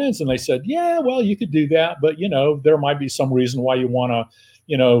my friends and they said, yeah, well, you could do that. But, there might be some reason why you want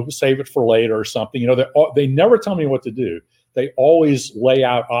to, save it for later or something. They never tell me what to do. They always lay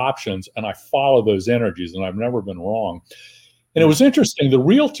out options and I follow those energies and I've never been wrong. And it was interesting. The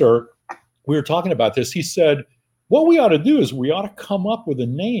realtor, we were talking about this. He said, what we ought to do is we ought to come up with a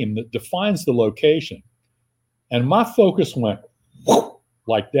name that defines the location. And my focus went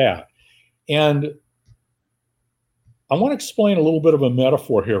like that. And I want to explain a little bit of a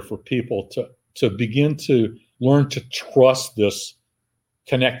metaphor here for people to begin to learn to trust this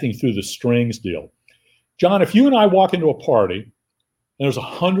connecting through the strings deal. John, if you and I walk into a party and there's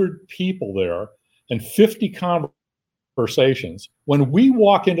 100 people there and 50 conversations, when we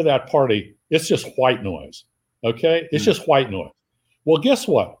walk into that party, it's just white noise. Okay? It's just white noise. Well, guess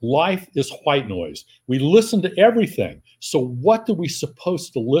what? Life is white noise. We listen to everything. So what are we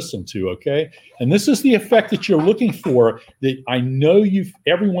supposed to listen to? Okay. And this is the effect that you're looking for, that I know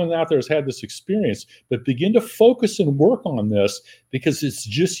everyone out there has had this experience, but begin to focus and work on this because it's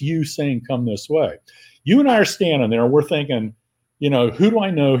just you saying, come this way. You and I are standing there and we're thinking, who do I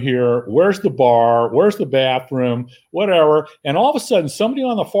know here? Where's the bar? Where's the bathroom? Whatever. And all of a sudden, somebody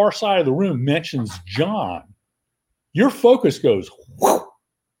on the far side of the room mentions John. Your focus goes, whoosh.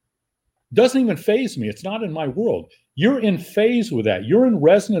 Doesn't even faze me. It's not in my world. you're in phase with that. You're in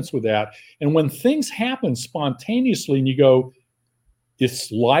resonance with that. And when things happen spontaneously and you go,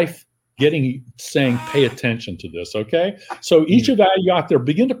 it's life saying, pay attention to this, okay? So each of you out there,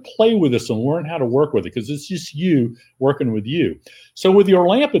 begin to play with this and learn how to work with it, because it's just you working with you. So with the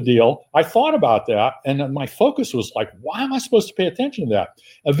Orlampa deal, I thought about that, and my focus was like, why am I supposed to pay attention to that?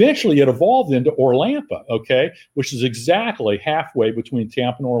 Eventually, it evolved into Orlampa, okay, which is exactly halfway between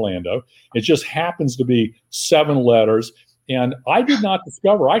Tampa and Orlando. It just happens to be 7 letters, and I did not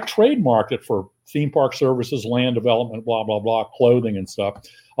discover, I trademarked it for theme park services, land development, blah, blah, blah, clothing and stuff.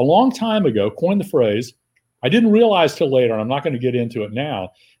 A long time ago, coined the phrase. I didn't realize till later, and I'm not going to get into it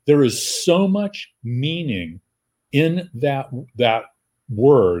now, there is so much meaning in that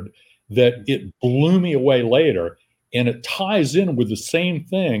word that it blew me away later, and it ties in with the same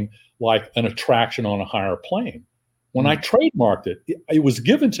thing like an attraction on a higher plane. When I trademarked it, it was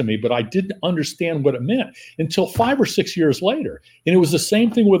given to me, but I didn't understand what it meant until 5 or 6 years later. And it was the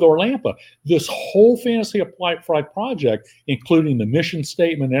same thing with Orlampa. This whole Fantasy Flight project, including the mission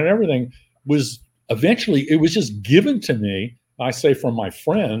statement and everything, was eventually, it was just given to me, I say from my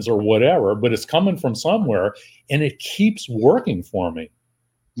friends or whatever, but it's coming from somewhere, and it keeps working for me.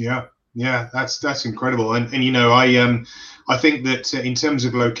 Yeah. Yeah, that's incredible. And you know, I think that in terms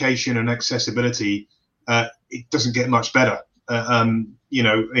of location and accessibility, it doesn't get much better, you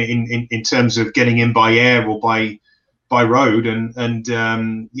know, in terms of getting in by air or by road. And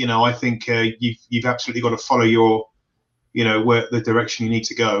you know, I think you've absolutely got to follow your, you know, where the direction you need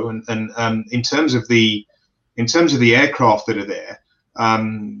to go. And in terms of the aircraft that are there,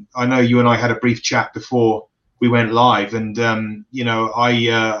 I know you and I had a brief chat before we went live, and you know,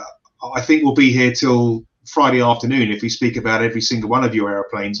 I think we'll be here till Friday afternoon if we speak about every single one of your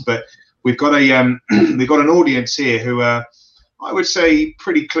airplanes. But we've got we've got an audience here who are, I would say,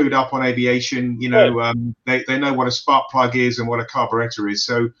 pretty clued up on aviation. You know, they know what a spark plug is and what a carburetor is.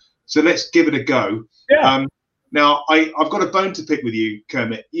 So let's give it a go. Yeah. Now I've got a bone to pick with you,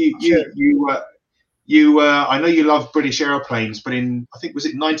 Kermit. You I know you love British airplanes, but in, I think, was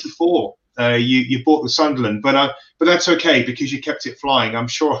it '94? You bought the Sunderland, but that's okay because you kept it flying. I'm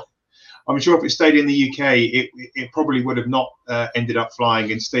sure if it stayed in the UK, it probably would have not ended up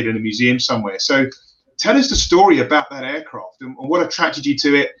flying and stayed in a museum somewhere. So tell us the story about that aircraft and what attracted you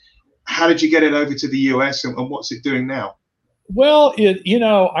to it. How did you get it over to the US, and what's it doing now? Well, you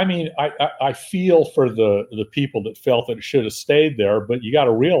know, I mean, I feel for the people that felt that it should have stayed there, but you got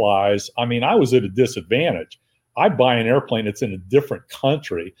to realize, I mean, I was at a disadvantage. I buy an airplane that's in a different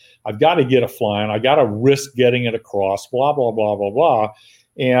country. I've got to get it flying. I got to risk getting it across, blah, blah, blah, blah, blah.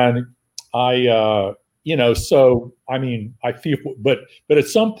 And I, you know, so, I mean, I feel, but at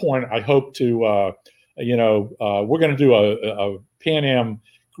some point I hope to, you know, we're going to do a Pan Am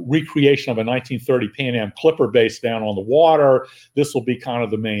recreation of a 1930 Pan Am Clipper base down on the water. This will be kind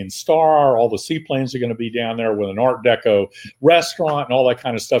of the main star. All the seaplanes are going to be down there with an Art Deco restaurant and all that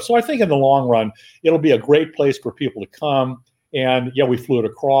kind of stuff. So I think in the long run, it'll be a great place for people to come. And yeah, we flew it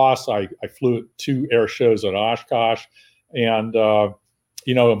across. I flew it 2 air shows at Oshkosh, and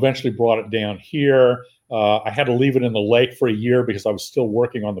you know, eventually brought it down here. I had to leave it in the lake for a year because I was still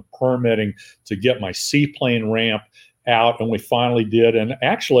working on the permitting to get my seaplane ramp out, and we finally did. And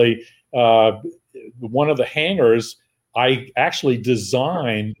actually, one of the hangars I actually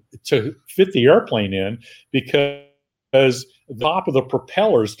designed to fit the airplane in, because the top of the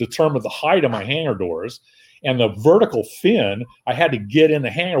propellers determined the height of my hangar doors. And the vertical fin, I had to get in the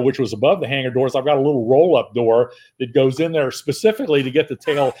hangar, which was above the hangar doors. I've got a little roll-up door that goes in there specifically to get the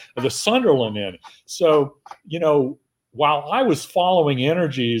tail of the Sunderland in. So, you know, while I was following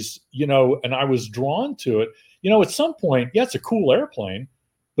energies, you know, and I was drawn to it, you know, at some point, yeah, it's a cool airplane,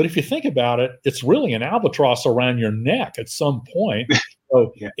 but if you think about it, it's really an albatross around your neck at some point.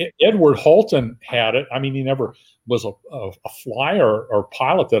 So yeah. Edward Holton had it. I mean, he never was a flyer or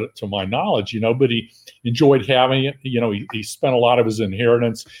pilot, that, to my knowledge, you know, but he enjoyed having it. You know, he spent a lot of his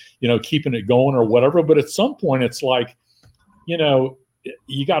inheritance, you know, keeping it going or whatever. But at some point, it's like, you know,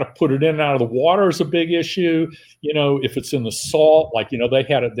 you got to put it in and out of the water is a big issue. You know, if it's in the salt, like, you know, they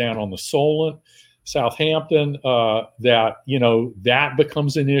had it down on the Solent, Southampton, that, you know, that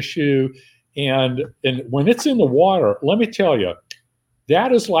becomes an issue. And when it's in the water, let me tell you,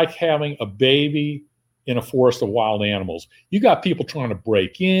 that is like having a baby in a forest of wild animals. You got people trying to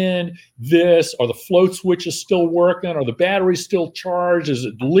break in. Are the float switches still working? Are the batteries still charged? Is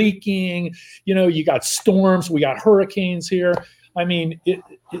it leaking? You know, you got storms. We got hurricanes here. I mean,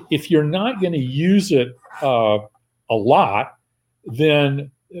 if you're not going to use it a lot,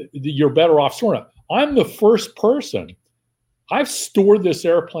 then you're better off storing it. I'm the first person. I've stored this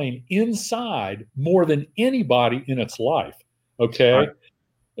airplane inside more than anybody in its life. Okay. Right.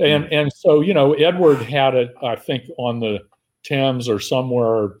 And so, Edward had it, I think, on the Thames or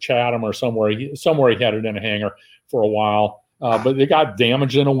somewhere, Chatham or somewhere he had it in a hangar for a while. But they got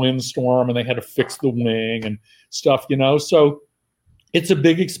damaged in a windstorm and they had to fix the wing and stuff, So it's a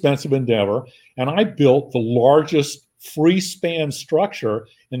big, expensive endeavor. And I built the largest free span structure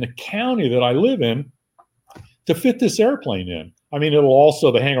in the county that I live in to fit this airplane in. I mean,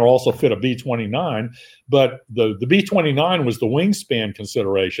 the hangar also fit a B-29, but the B-29 was the wingspan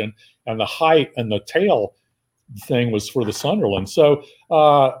consideration, and the height and the tail thing was for the Sunderland. So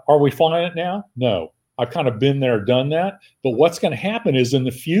are we flying it now? No. I've kind of been there, done that. But what's going to happen is in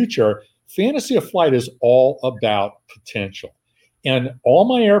the future, fantasy of flight is all about potential. And all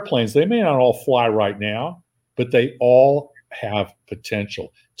my airplanes, they may not all fly right now, but they all have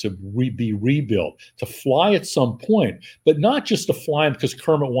potential to be rebuilt, to fly at some point, but not just to fly them because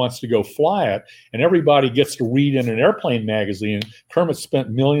Kermit wants to go fly it and everybody gets to read in an airplane magazine. Kermit spent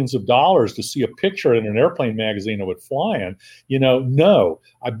millions of dollars to see a picture in an airplane magazine of it flying. No,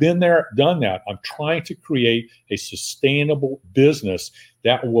 I've been there, done that. I'm trying to create a sustainable business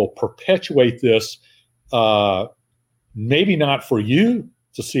that will perpetuate this, maybe not for you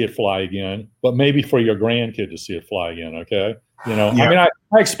to see it fly again, but maybe for your grandkid to see it fly again. Okay. Yeah. I mean, I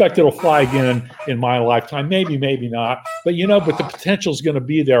expect it'll fly again in my lifetime, maybe not, but but the potential is going to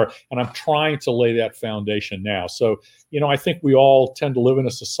be there. And I'm trying to lay that foundation now. So, I think we all tend to live in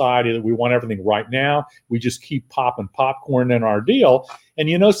a society that we want everything right now. We just keep popping popcorn in our deal. And,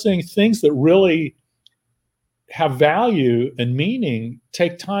 saying things that really have value and meaning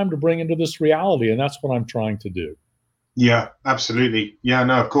take time to bring into this reality. And that's what I'm trying to do. Yeah, absolutely. Yeah,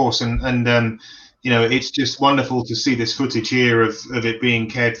 no, of course. And it's just wonderful to see this footage here of it being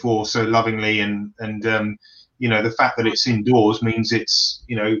cared for so lovingly, and the fact that it's indoors means its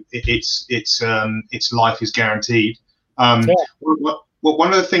life is guaranteed. Well,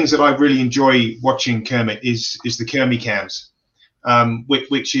 one of the things that I really enjoy watching, Kermit, is the Kermit cams,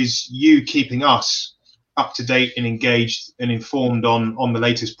 which is you keeping us up to date and engaged and informed on the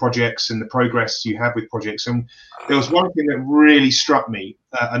latest projects and the progress you have with projects. And there was one thing that really struck me,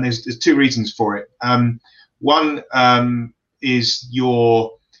 and there's two reasons for it. One is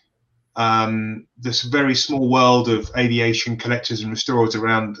your this very small world of aviation collectors and restorers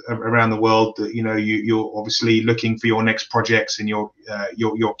around the world that you're obviously looking for your next projects, and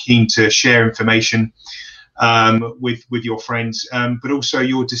you're keen to share information with your friends, but also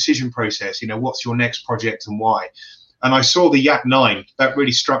your decision process. What's your next project and why? And I saw the Yak 9. That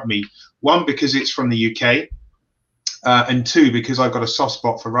really struck me. One, because it's from the UK, and two, because I've got a soft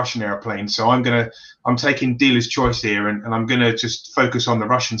spot for Russian airplanes. So I'm taking dealer's choice here, and I'm gonna just focus on the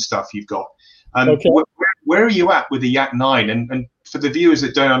Russian stuff you've got. Okay. Where are you at with the Yak 9? And for the viewers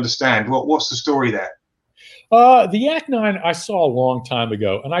that don't understand, what's the story there? The Yak 9 I saw a long time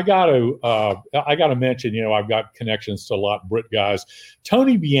ago, and I got to mention, I've got connections to a lot of Brit guys.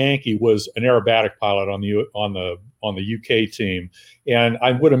 Tony Bianchi was an aerobatic pilot on the UK team, and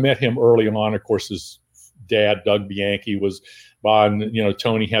I would have met him early on. Of course, his dad, Doug Bianchi, was on.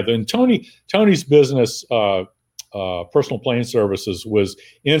 Tony had, and Tony's business, personal plane services, was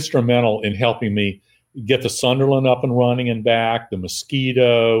instrumental in helping me get the Sunderland up and running and back, the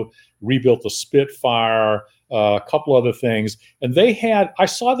Mosquito, rebuilt the Spitfire, a couple other things. And I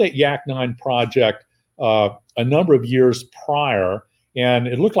saw that Yak 9 project a number of years prior, and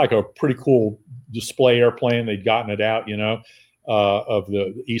it looked like a pretty cool display airplane. They'd gotten it out, of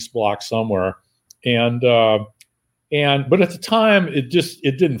the East Block somewhere. But at the time, it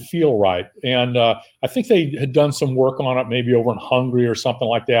didn't feel right. And I think they had done some work on it, maybe over in Hungary or something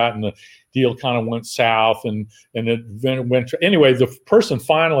like that. And the deal kind of went south, and it went. Anyway, the person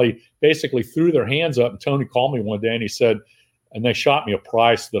finally basically threw their hands up, and Tony called me one day and he said, and they shot me a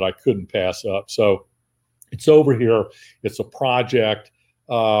price that I couldn't pass up. So it's over here. It's a project.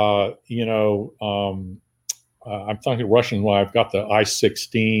 I'm talking Russian. I've got the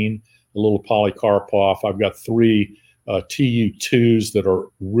I-16, a little Polycarpov. I've got 3 TU-2s that are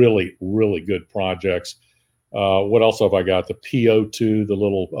really, really good projects. What else have I got? The PO-2, the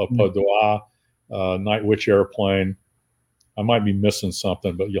little Podoa Night Witch airplane. I might be missing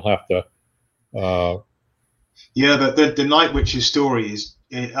something, but you'll have to. Yeah, the Night Witch's story is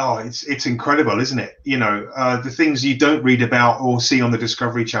it's incredible, isn't it? The things you don't read about or see on the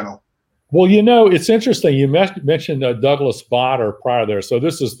Discovery Channel. Well, it's interesting. You mentioned Douglas Botter prior there. So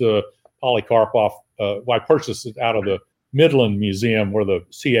this is the Polycarpov. I purchased it out of the Midland Museum where the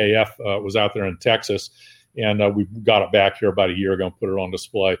CAF was out there in Texas. And we got it back here about a year ago and put it on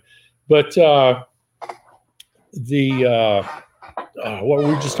display. But what were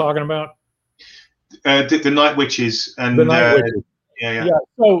we just talking about? The Night Witches and the Night Witches. Yeah.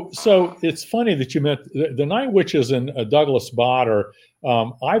 So it's funny that you meant the Night Witches and Douglas Bader.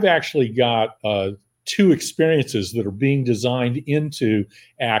 I've actually got two experiences that are being designed into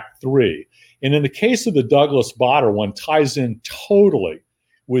Act 3. And in the case of the Douglas Bader one, ties in totally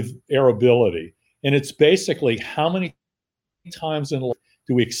with airability. And it's basically how many times in life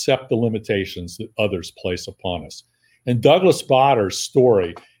do we accept the limitations that others place upon us? And Douglas Bader's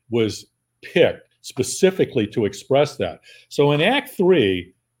story was picked specifically to express that. So in Act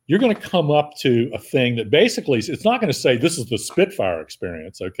 3, you're going to come up to a thing that basically, it's not going to say this is the Spitfire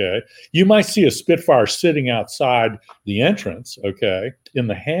experience, okay? You might see a Spitfire sitting outside the entrance, okay, in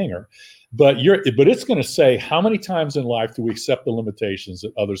the hangar, but it's going to say how many times in life do we accept the limitations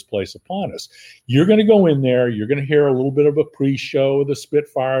that others place upon us? You're going to go in there, you're going to hear a little bit of a pre-show of the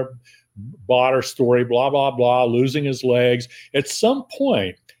Spitfire Bader story, blah, blah, blah, losing his legs. At some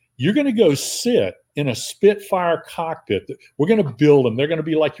point, you're going to go sit in a Spitfire cockpit. We're going to build them. They're going to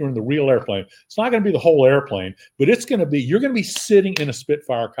be like you're in the real airplane. It's not going to be the whole airplane, but you're going to be sitting in a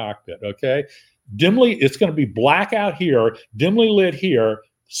Spitfire cockpit, okay? It's going to be black out here, dimly lit here,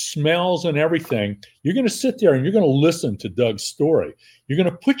 smells and everything. You're going to sit there and you're going to listen to Doug's story. You're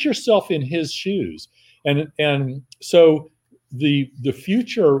going to put yourself in his shoes. And so the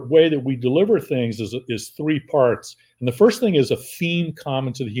future way that we deliver things is three parts. And the first thing is a theme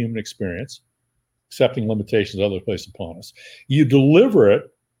common to the human experience, accepting limitations others place upon us. You deliver it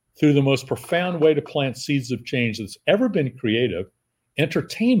through the most profound way to plant seeds of change that's ever been creative,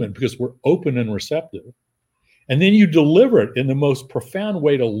 entertainment, because we're open and receptive. And then you deliver it in the most profound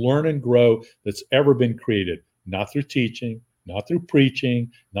way to learn and grow that's ever been created, not through teaching, not through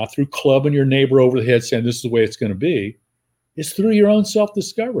preaching, not through clubbing your neighbor over the head saying this is the way it's going to be. It's through your own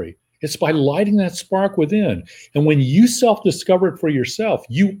self-discovery. It's by lighting that spark within. And when you self-discover it for yourself,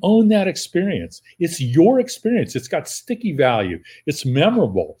 you own that experience. It's your experience. It's got sticky value. It's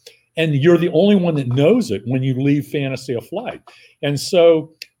memorable. And you're the only one that knows it when you leave Fantasy of Flight. And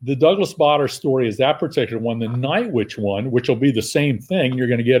so the Douglas Bader story is that particular one. The Night Witch one, which will be the same thing, you're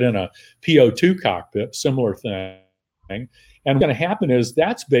going to get in a PO2 cockpit, similar thing. And what's going to happen is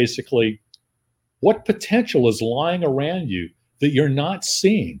that's basically what potential is lying around you that you're not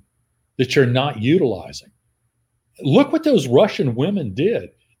seeing, that you're not utilizing. Look what those Russian women did.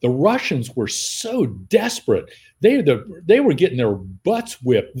 The Russians were so desperate. They were getting their butts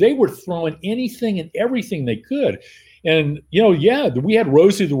whipped. They were throwing anything and everything they could. And, we had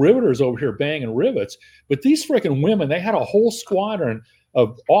Rosie the Riveters over here banging rivets, but these freaking women, they had a whole squadron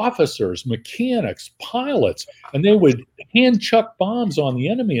of officers, mechanics, pilots, and they would hand chuck bombs on the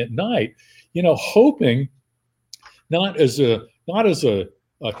enemy at night, hoping not as a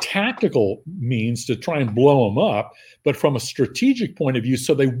tactical means to try and blow them up, but from a strategic point of view,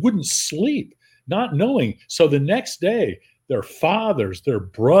 so they wouldn't sleep, not knowing. So the next day, their fathers, their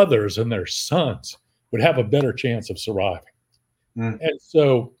brothers, and their sons would have a better chance of surviving. And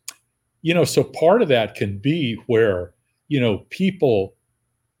so, so part of that can be where, people,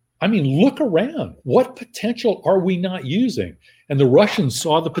 look around. What potential are we not using? And the Russians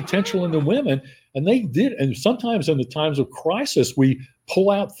saw the potential in the women, and they did. And sometimes in the times of crisis, we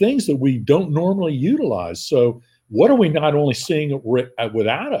pull out things that we don't normally utilize. So what are we not only seeing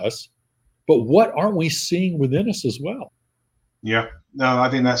without us, but what aren't we seeing within us as well? Yeah, no, I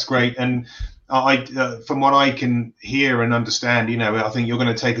think that's great. And from what I can hear and understand, I think you're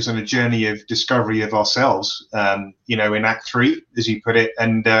going to take us on a journey of discovery of ourselves, in Act 3, as you put it,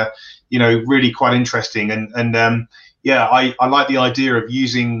 and, really quite interesting. And I like the idea of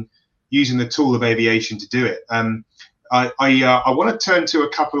using the tool of aviation to do it. I want to turn to a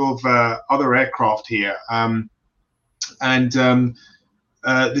couple of other aircraft here, and the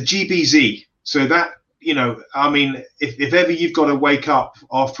GBZ. So that, if ever you've got to wake up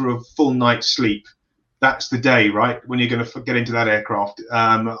after a full night's sleep, that's the day, right, when you're going to get into that aircraft.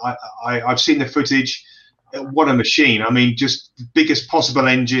 I've seen the footage. What a machine. Just the biggest possible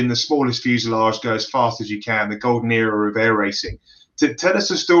engine, the smallest fuselage, go as fast as you can, the golden era of air racing. Tell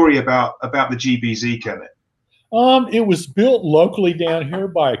us a story about the GBZ, Kermit. It was built locally down here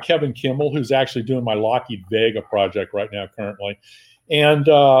by Kevin Kimmel, who's actually doing my Lockheed Vega project right now currently. And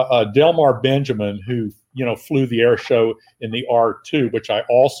Delmar Benjamin, who, flew the air show in the R2, which I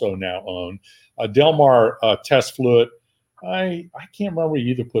also now own. Delmar test flew it. I can't remember, he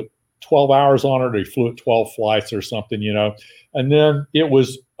either put 12 hours on it or he flew it 12 flights or something, And then it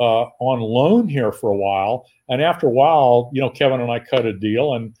was on loan here for a while. And after a while, Kevin and I cut a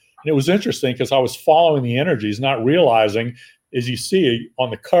deal. And it was interesting because I was following the energies, not realizing as you see on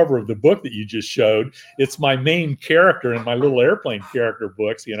the cover of the book that you just showed, it's my main character in my little airplane character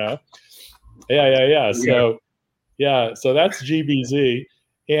books, you know? Yeah. So that's GBZ.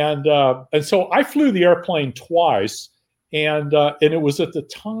 And so I flew the airplane twice. And it was at the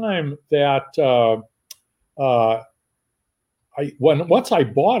time that once I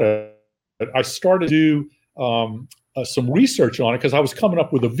bought it, I started to do some research on it because I was coming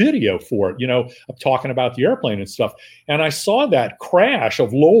up with a video for it, you know, of talking about the airplane and stuff. And I saw that crash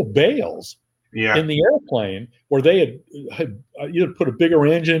of Lowell Bales in the airplane where they had either put a bigger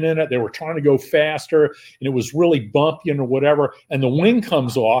engine in it, they were trying to go faster, and it was really bumpy or whatever, and the wing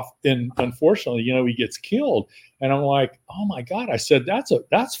comes off, and unfortunately, you know, he gets killed. And I'm like, oh my God. I said,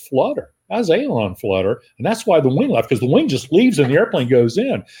 that's flutter. That's aileron flutter. And that's why the wing left, because the wing just leaves and the airplane goes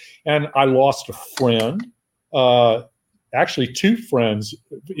in. And I lost a friend, actually 2 friends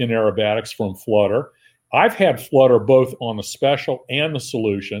in aerobatics from flutter. I've had flutter both on the special and the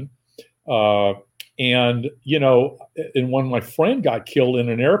solution. And, you know, and when my friend got killed in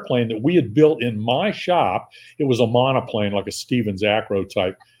an airplane that we had built in my shop, it was a monoplane, like a Stevens Acro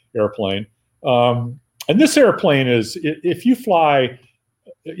type airplane. And this airplane is, if you fly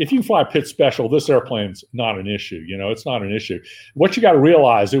pit special, this airplane's not an issue. You know, it's not an issue. What you got to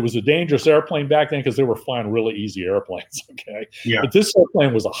realize, it was a dangerous airplane back then because they were flying really easy airplanes. Okay. Yeah. But this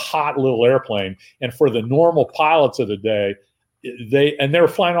airplane was a hot little airplane. And for the normal pilots of the day, they were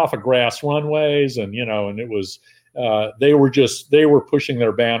flying off of grass runways, and, you know, and it was, they were pushing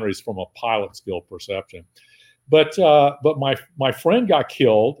their boundaries from a pilot skill perception. But my friend got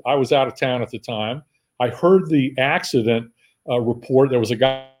killed. I was out of town at the time. I heard the accident report. There was a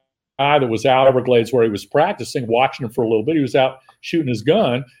guy that was out Everglades where he was practicing, watching him for a little bit. He was out shooting his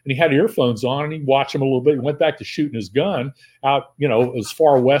gun, and he had earphones on, and he watched him a little bit. He went back to shooting his gun out, you know, as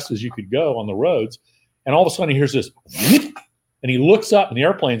far west as you could go on the roads. And all of a sudden he hears this, and he looks up, and the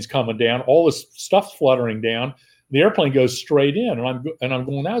airplane's coming down. All this stuff's fluttering down. The airplane goes straight in, and I'm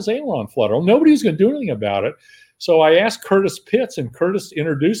going, that was aileron flutter. Well, nobody was going to do anything about it. So I asked Curtis Pitts, and Curtis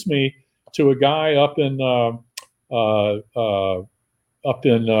introduced me to a guy up in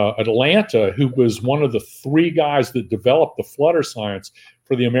Atlanta, who was one of the 3 guys that developed the flutter science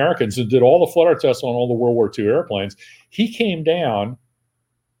for the Americans and did all the flutter tests on all the World War II airplanes. He came down,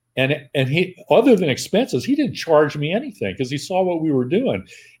 and he, other than expenses, he didn't charge me anything because he saw what we were doing.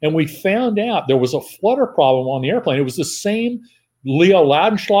 And we found out there was a flutter problem on the airplane. It was the same. Leo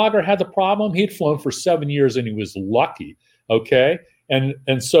Laudenschlager had the problem. He had flown for 7 years, and he was lucky. Okay.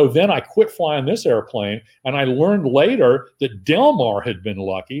 And so then I quit flying this airplane, and I learned later that Delmar had been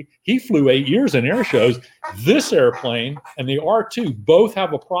lucky. He flew 8 years in air shows. This airplane and the R2 both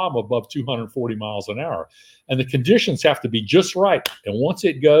have a problem above 240 miles an hour. And the conditions have to be just right. And once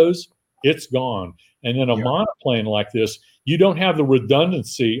it goes, it's gone. And in a monoplane like this, you don't have the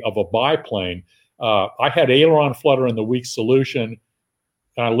redundancy of a biplane. I had aileron flutter in the weak solution,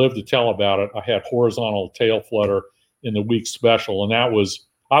 and I lived to tell about it. I had horizontal tail flutter in the weak special, and I was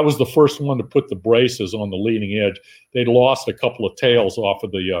the first one to put the braces on the leading edge. They'd lost a couple of tails off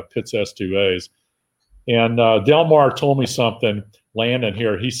of the Pitts S2As. And Delmar told me something, landing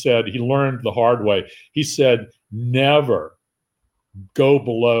here. He said he learned the hard way. He said, never go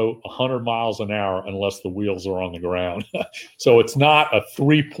below 100 miles an hour unless the wheels are on the ground. So it's not a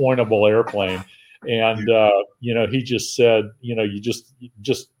 3-pointable airplane. And, you know, he just said, you know, you just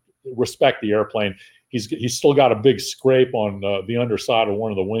respect the airplane. He's still got a big scrape on the underside of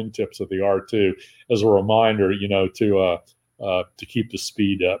one of the wingtips of the R2 as a reminder, you know, to keep the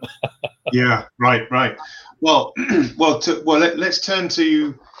speed up. Yeah, right. Well, let's turn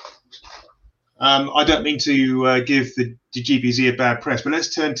to. I don't mean to give the GBZ a bad press, but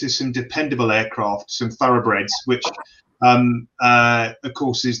let's turn to some dependable aircraft, some thoroughbreds, which, of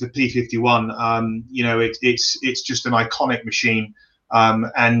course, is the P-51. You know, it's just an iconic machine.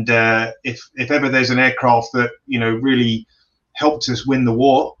 And if ever there's an aircraft that, you know, really helped us win the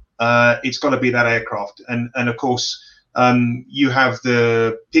war, it's got to be that aircraft. And of course, you have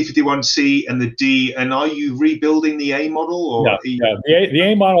the P-51C and the D. And are you rebuilding the A model? Or the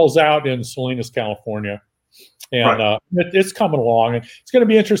A model is out in Salinas, California, and it's coming along. And it's going to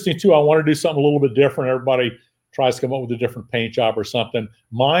be interesting too. I want to do something a little bit different. Everybody tries to come up with a different paint job or something.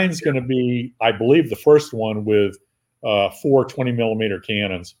 Mine's going to be, I believe, the first one with 4 20-millimeter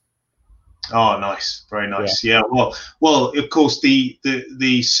cannons. Oh, nice, very nice. Yeah. Well, of course, the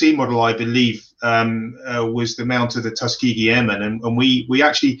C model, I believe, was the mount of the Tuskegee Airmen, and we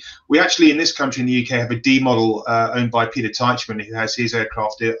actually in this country in the UK have a D model owned by Peter Teichmann, who has his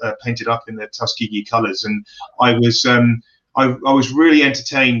aircraft painted up in the Tuskegee colours. And I was really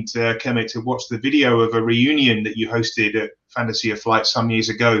entertained, Kermit, to watch the video of a reunion that you hosted Fantasy of Flight some years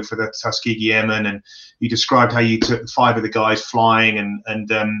ago for the Tuskegee Airmen, and you described how you took 5 of the guys flying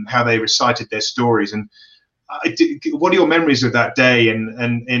and how they recited their stories. And what are your memories of that day,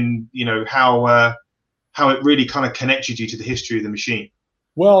 and you know how it really kind of connected you to the history of the machine?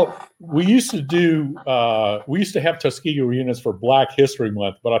 Well, we used to have Tuskegee reunions for Black History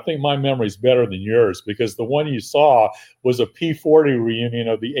Month, but I think my memory's better than yours, because the one you saw was a P-40 reunion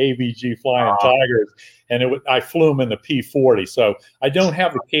of the AVG Flying Tigers, and I flew them in the P-40. So I don't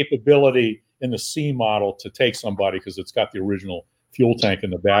have the capability in the C model to take somebody because it's got the original fuel tank in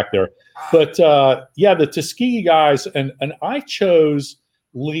the back there. But yeah, the Tuskegee guys, and I chose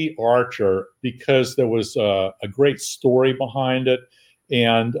Lee Archer because there was a great story behind it.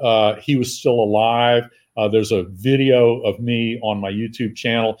 And he was still alive. There's a video of me on my YouTube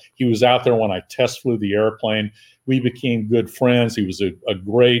channel. He was out there when I test flew the airplane. We became good friends. He was a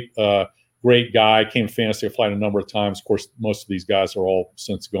great guy. Came to Fantasy of Flight a number of times. Of course, most of these guys are all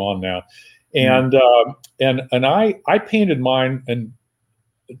since gone now. And I painted mine, and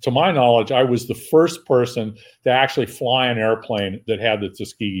to my knowledge, I was the first person to actually fly an airplane that had the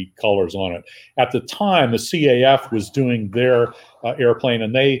Tuskegee colors on it. At the time, the CAF was doing their airplane,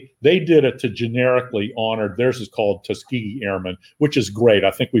 and they did it to generically honor. Theirs is called Tuskegee Airmen, which is great.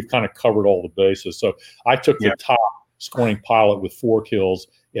 I think we've kind of covered all the bases. So I took the top scoring pilot with 4 kills,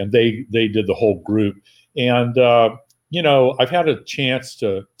 and they did the whole group. And you know, I've had a chance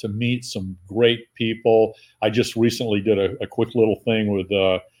to meet some great people. I just recently did a quick little thing with,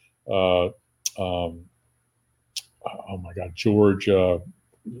 oh my God, George.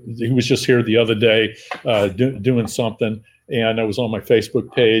 He was just here the other day doing something, and it was on my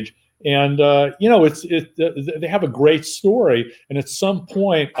Facebook page. And you know, they have a great story, and at some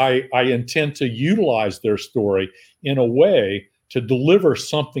point, I intend to utilize their story in a way to deliver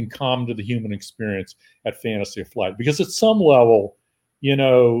something common to the human experience at Fantasy of Flight. Because at some level, you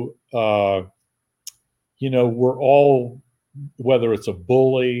know, we're all, whether it's a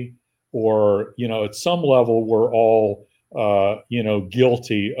bully or, you know, at some level, we're all, you know,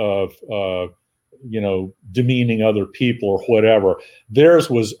 guilty of, you know, demeaning other people or whatever. Theirs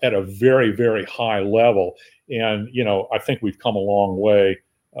was at a very, very high level. And, you know, I think we've come a long way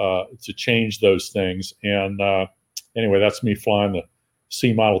to change those things. And, anyway, that's me flying the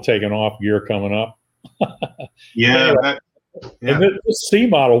C model, taking off, gear coming up. Yeah. Anyway, and this C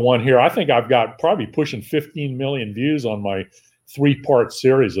model one here, I think I've got probably pushing 15 million views on my 3-part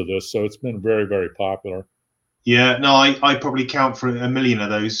series of this. So it's been very, very popular. Yeah, no, I probably count for 1 million of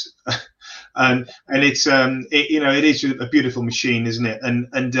those. And it's you know, it is a beautiful machine, isn't it? And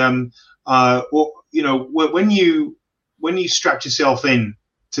well, you know, when you strapped yourself in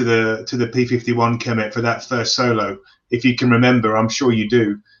to the P-51 Kermit for that first solo, if you can remember, I'm sure you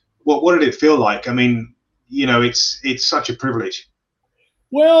do. What did it feel like? I mean, you know, it's such a privilege.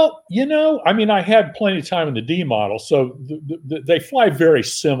 Well, you know, I mean, I had plenty of time in the D model, so they fly very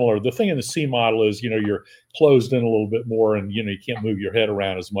similar. The thing in the C model is, you know, you're closed in a little bit more, and, you know, you can't move your head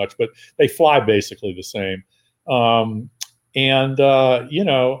around as much, but they fly basically the same. You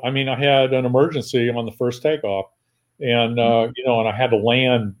know, I mean, I had an emergency on the first takeoff, and, you know, and I had to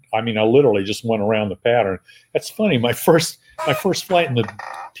land. I mean, I literally just went around the pattern. That's funny. My first flight in the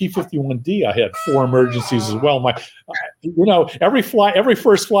P-51D, I had 4 emergencies as well. You know, every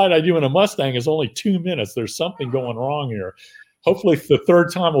first flight I do in a Mustang is only 2 minutes. There's something going wrong here. Hopefully the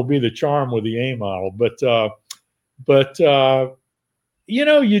third time will be the charm with the A model. But you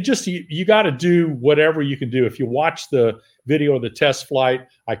know, you got to do whatever you can do. If you watch the video of the test flight,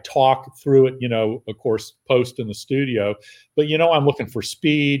 I talk through it, you know, of course, post in the studio. But, you know, I'm looking for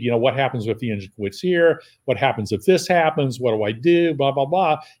speed. You know, what happens if the engine quits here? What happens if this happens? What do I do? Blah, blah,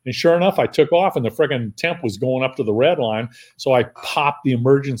 blah. And sure enough, I took off, and the friggin' temp was going up to the red line. So I popped the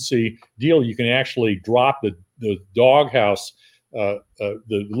emergency deal. You can actually drop the doghouse, the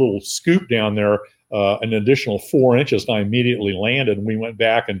little scoop down there, an additional 4 inches, and I immediately landed. And we went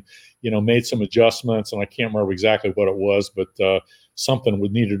back and, you know, made some adjustments, and I can't remember exactly what it was, but something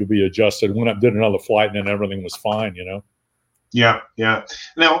needed to be adjusted. Went up, did another flight, and then everything was fine, you know. Yeah.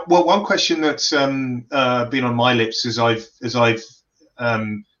 Now, well, one question that's been on my lips as I've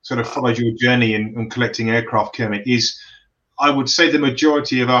sort of followed your journey in collecting aircraft, Kermit, is I would say the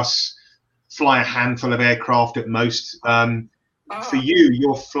majority of us fly a handful of aircraft at most. For you,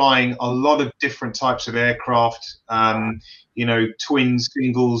 you're flying a lot of different types of aircraft, you know, twins,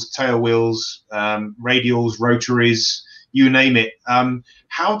 singles, tail wheels, radials, rotaries, you name it.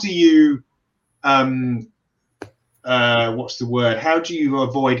 How do you, what's the word? How do you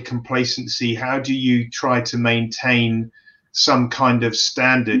avoid complacency? How do you try to maintain some kind of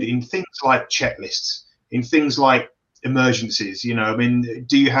standard in things like checklists, in things like emergencies? You know, I mean,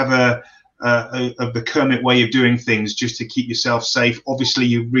 do you have of the Kermit way of doing things just to keep yourself safe? Obviously,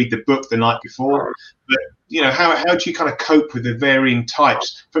 you read the book the night before, but you know, how do you kind of cope with the varying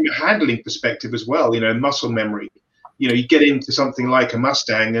types from a handling perspective as well? You know, muscle memory. You know, you get into something like a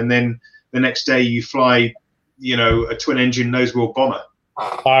Mustang, and then the next day you fly, you know, a twin-engine nose-wheel bomber.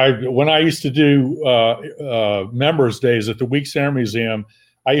 When I used to do members days at the Weeks Air Museum,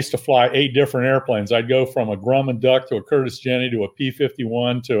 I used to fly 8 different airplanes. I'd go from a Grumman Duck to a Curtiss Jenny to a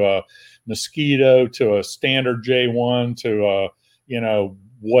P-51 to a Mosquito to a standard J1 to a, you know,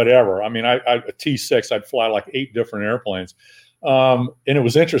 whatever. I mean, a T6, I'd fly like 8 different airplanes. And it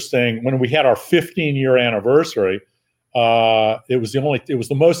was interesting when we had our 15-year anniversary. It was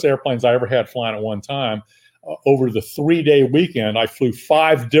the most airplanes I ever had flying at one time. Over the 3-day weekend, I flew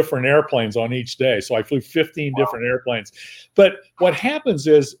 5 different airplanes on each day. So I flew 15 different airplanes. But what happens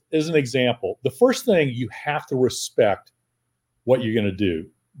is an example, the first thing, you have to respect what you're going to do.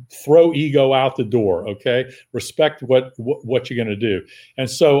 Throw ego out the door, okay? Respect what you're going to do. And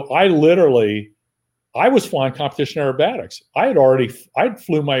so I was flying competition aerobatics. I'd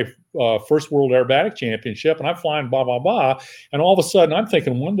flew my first World Aerobatic Championship, and I'm flying blah, blah, blah. And all of a sudden, I'm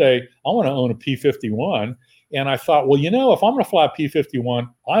thinking one day, I want to own a P-51. And I thought, well, you know, if I'm going to fly a P-51,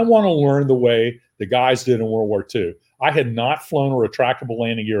 I want to learn the way the guys did in World War II. I had not flown a retractable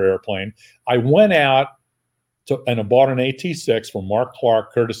landing gear airplane. I went out and I bought an AT-6 from Mark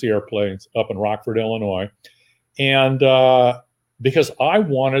Clark Courtesy Airplanes up in Rockford, Illinois. And because I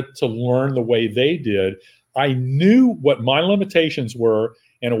wanted to learn the way they did, I knew what my limitations were,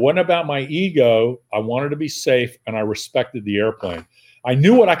 and it wasn't about my ego. I wanted to be safe, and I respected the airplane. I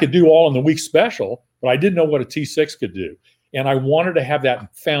knew what I could do all in the week special, but I didn't know what a T6 could do. And I wanted to have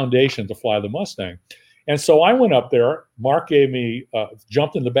that foundation to fly the Mustang. And so I went up there. Mark gave me,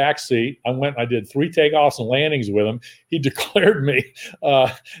 jumped in the back seat. I went and I did 3 takeoffs and landings with him. He declared me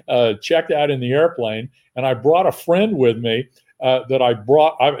checked out in the airplane. And I brought a friend with me that I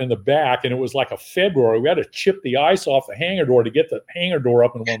brought in the back, and it was like a February. We had to chip the ice off the hangar door to get the hangar door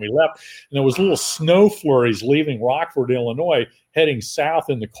open when we left. And there was little snow flurries leaving Rockford, Illinois, heading south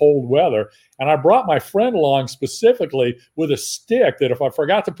in the cold weather. And I brought my friend along specifically with a stick that if I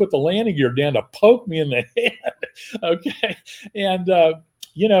forgot to put the landing gear down, to poke me in the head. Okay. And,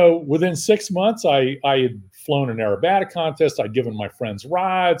 you know, within 6 months, I had flown an aerobatic contest. I'd given my friends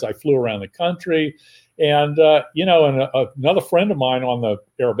rides. I flew around the country. And, you know, and another friend of mine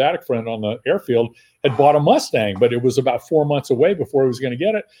aerobatic friend on the airfield had bought a Mustang, but it was about 4 months away before he was going to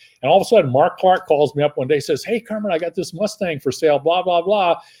get it. And all of a sudden, Mark Clark calls me up one day, says, "Hey, Kermit, I got this Mustang for sale, blah, blah,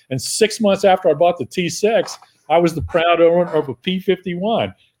 blah." And 6 months after I bought the T6, I was the proud owner of a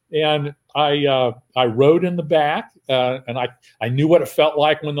P-51. And I rode in the back, and I knew what it felt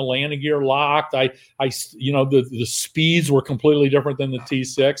like when the landing gear locked. You know, the speeds were completely different than the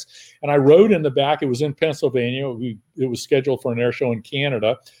T6. And I rode in the back. It was in Pennsylvania. It was scheduled for an air show in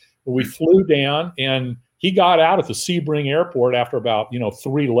Canada. We flew down, and he got out at the Sebring Airport after about, you know,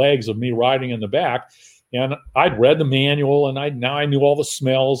 3 legs of me riding in the back. And I'd read the manual, and now I knew all the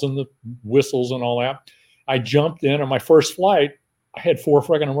smells and the whistles and all that. I jumped in on my first flight. I had 4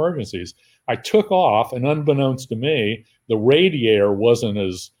 friggin' emergencies. I took off, and unbeknownst to me, the radiator wasn't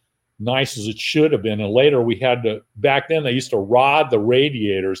as nice as it should have been. And later we had to, back then they used to rod the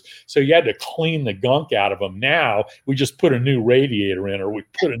radiators, so you had to clean the gunk out of them. Now we just put a new radiator in, or we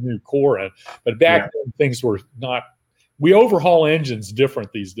put a new core in. But back then things were not, we overhaul engines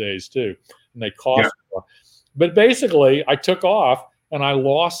different these days too, and they cost more. But basically I took off, and I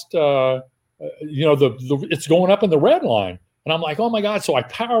lost, you know, it's going up in the red line. And I'm like, oh my God. So I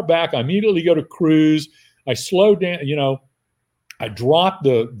power back. I immediately go to cruise. I slow down, you know, I dropped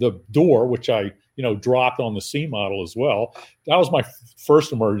the door, which I, you know, dropped on the C model as well. That was my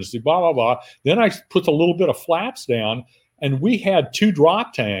first emergency, blah, blah, blah. Then I put a little bit of flaps down, and we had 2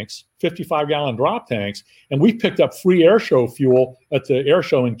 drop tanks, 55-gallon drop tanks, and we picked up free air show fuel at the air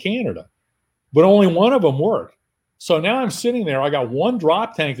show in Canada. But only one of them worked. So now I'm sitting there, I got 1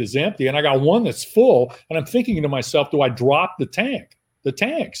 drop tank that's empty, and I got 1 that's full, and I'm thinking to myself, do I drop the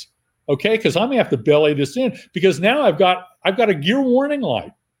tanks? Okay, because I'm gonna have to belly this in, because now I've got a gear warning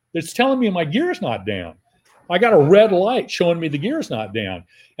light that's telling me my gear's not down. I got a red light showing me the gear's not down.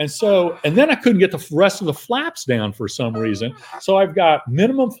 And then I couldn't get the rest of the flaps down for some reason. So I've got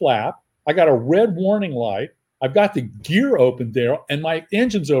minimum flap, I got a red warning light, I've got the gear open there, and my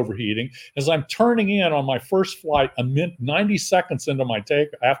engine's overheating. As I'm turning in on my first flight, 90 seconds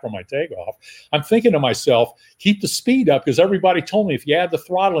after my takeoff, I'm thinking to myself, keep the speed up, because everybody told me if you add the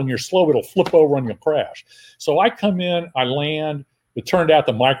throttle and you're slow, it'll flip over and you'll crash. So I come in, I land, It turned out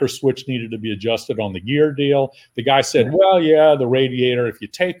the micro switch needed to be adjusted on the gear deal. The guy said, well, yeah, the radiator, if you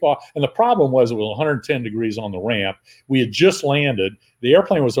take off. And the problem was it was 110 degrees on the ramp. We had just landed. The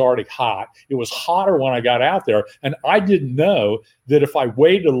airplane was already hot. It was hotter when I got out there. And I didn't know that if I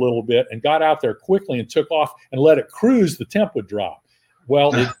waited a little bit and got out there quickly and took off and let it cruise, the temp would drop.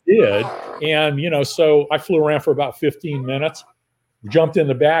 Well, it did. And, so I flew around for about 15 minutes, jumped in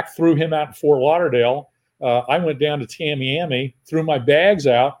the back, threw him out in Fort Lauderdale. I went down to Tamiami, threw my bags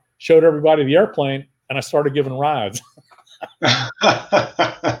out, showed everybody the airplane, and I started giving rides.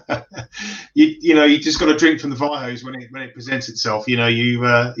 You just got to drink from the fire hose when it presents itself.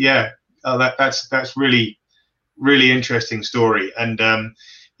 That's really, really interesting story. And I'm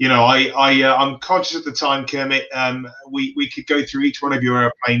conscious of the time, Kermit. We could go through each one of your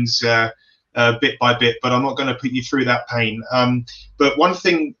airplanes bit by bit, but I'm not going to put you through that pain. But one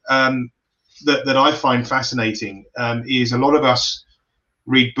thing that I find fascinating is a lot of us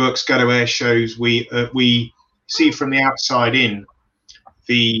read books, go to air shows. We see from the outside in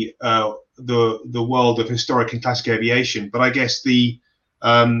the world of historic and classic aviation. But I guess the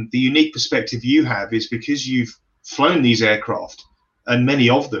unique perspective you have is because you've flown these aircraft, and many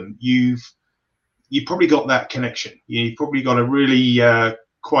of them, you've probably got that connection. You've probably got a really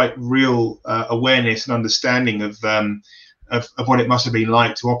quite real awareness and understanding of what it must have been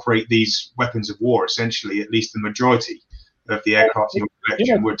like to operate these weapons of war. Essentially, at least the majority of the aircraft in your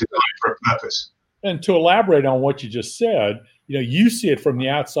collection were designed for a purpose. And to elaborate on what you just said, you see it from the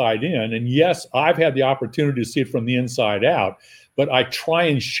outside in, and yes, I've had the opportunity to see it from the inside out, but I try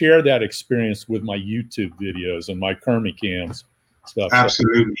and share that experience with my YouTube videos and my Kermit cams stuff.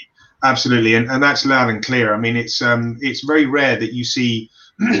 Absolutely, and that's loud and clear. I mean, it's very rare that you see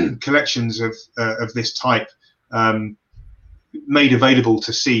collections of this type made available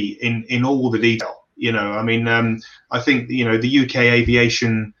to see in all the detail. I think the UK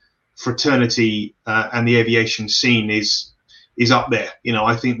aviation fraternity and the aviation scene is up there.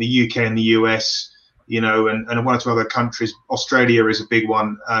 I think the UK and the US, and one or two other countries, Australia is a big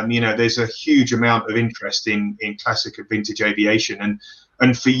one. There's a huge amount of interest in classic and vintage aviation,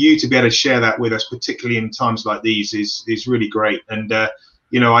 and for you to be able to share that with us, particularly in times like these, is really great. And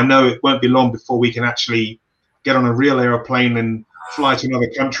I know it won't be long before we can actually get on a real airplane and fly to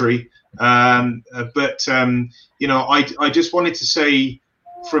another country. I just wanted to say,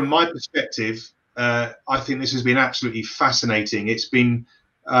 from my perspective, I think this has been absolutely fascinating. It's been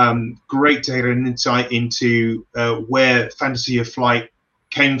great to get an insight into where Fantasy of Flight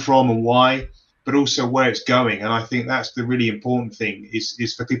came from and why, but also where it's going. And I think that's the really important thing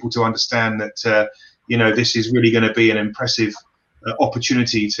is for people to understand that this is really going to be an impressive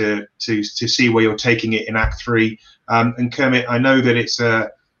opportunity to see where you're taking it in Act 3. And Kermit, I know that it's a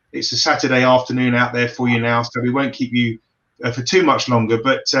Saturday afternoon out there for you now, so we won't keep you for too much longer.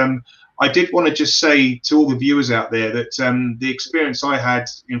 But I did want to just say to all the viewers out there that the experience I had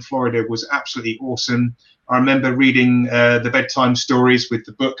in Florida was absolutely awesome. I remember reading the bedtime stories with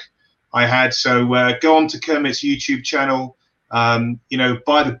the book I had. So go on to Kermit's YouTube channel,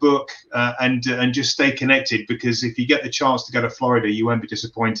 buy the book and just stay connected, because if you get the chance to go to Florida, you won't be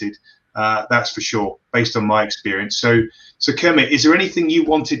disappointed. That's for sure, based on my experience. So Kermit, is there anything you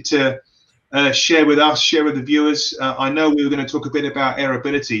wanted to share with us, share with the viewers? I know we were going to talk a bit about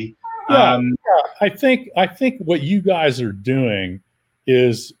airability. I think what you guys are doing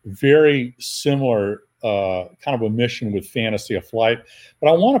is very similar kind of a mission with Fantasy of Flight. But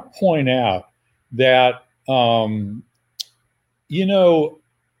I want to point out that,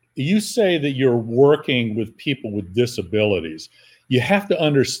 you say that you're working with people with disabilities. You have to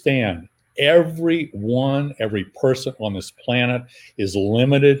understand every person on this planet is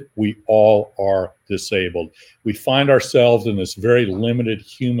limited. We all are disabled. We find ourselves in this very limited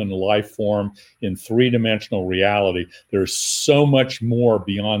human life form in three-dimensional reality. There's so much more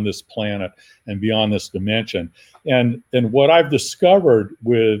beyond this planet and beyond this dimension. And what I've discovered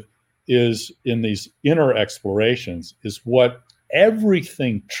is in these inner explorations is what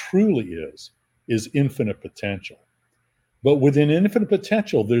everything truly is infinite potential. But within infinite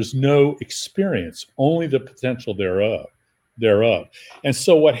potential, there's no experience, only the potential thereof. And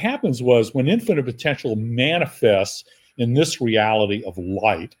so what happens was, when infinite potential manifests in this reality of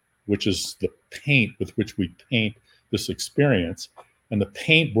light, which is the paint with which we paint this experience, and the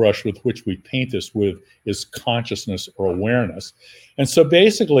paintbrush with which we paint this with is consciousness or awareness. And so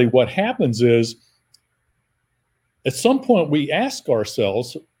basically what happens is, at some point we ask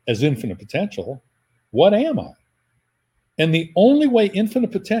ourselves, as infinite potential, what am I? And the only way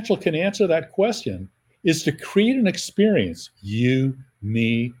infinite potential can answer that question is to create an experience, you,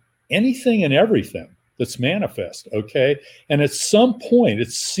 me, anything and everything that's manifest, okay? And at some point,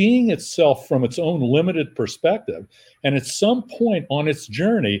 it's seeing itself from its own limited perspective. And at some point on its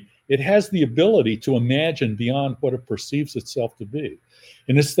journey, it has the ability to imagine beyond what it perceives itself to be.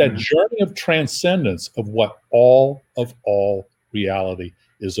 And it's that journey of transcendence of what all reality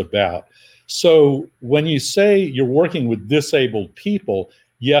is about. So when you say you're working with disabled people,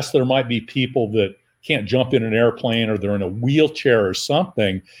 yes, there might be people that can't jump in an airplane or they're in a wheelchair or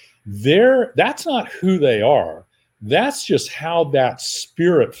something. That's not who they are. That's just how that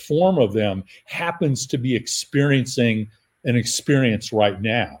spirit form of them happens to be experiencing an experience right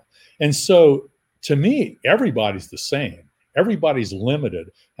now. And so to me, everybody's the same. Everybody's limited.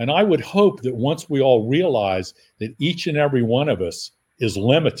 And I would hope that once we all realize that each and every one of us is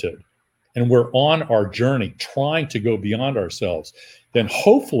limited and we're on our journey trying to go beyond ourselves, then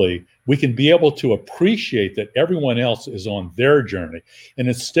hopefully we can be able to appreciate that everyone else is on their journey. And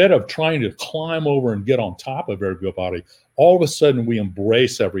instead of trying to climb over and get on top of everybody, all of a sudden we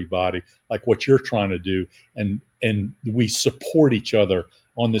embrace everybody like what you're trying to do. And we support each other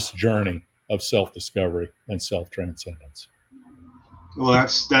on this journey of self-discovery and self-transcendence. Well,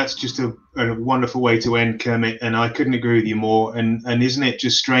 that's just a wonderful way to end, Kermit, and I couldn't agree with you more. And isn't it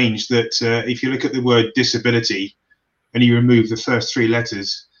just strange that if you look at the word disability and you remove the first three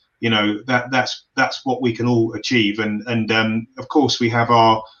letters, you know, that's what we can all achieve. And of course we have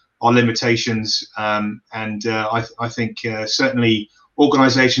our limitations. I think certainly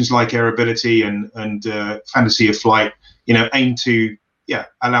organizations like Airability and Fantasy of Flight, you know, aim to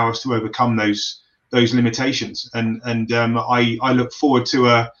allow us to overcome those limitations. And I look forward to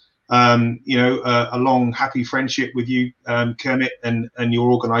a long, happy friendship with you, Kermit, and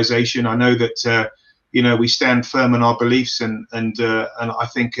your organization. I know that we stand firm in our beliefs, and I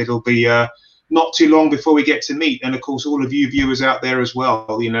think it'll be not too long before we get to meet. And of course, all of you viewers out there as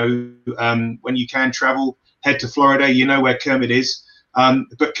well, you know, when you can travel, head to Florida, you know where Kermit is.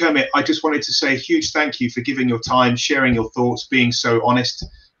 But Kermit, I just wanted to say a huge thank you for giving your time, sharing your thoughts, being so honest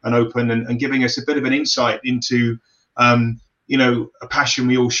and open, and giving us a bit of an insight into, a passion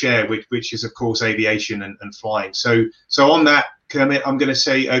we all share, which is, of course, aviation and flying. So on that, Kermit, I'm going to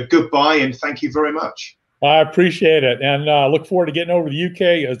say goodbye and thank you very much. I appreciate it. And look forward to getting over to the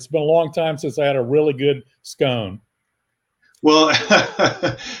UK. It's been a long time since I had a really good scone. Well,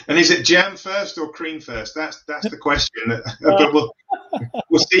 and is it jam first or cream first? That's the question. But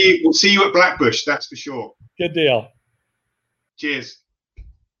we'll see you at Blackbush. That's for sure. Good deal. Cheers.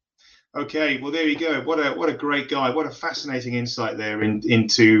 Okay, well there you go. What a great guy. What a fascinating insight there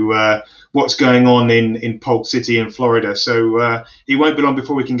into what's going on in Polk City in Florida. So he won't be long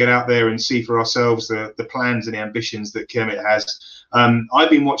before we can get out there and see for ourselves the plans and the ambitions that Kermit has. I've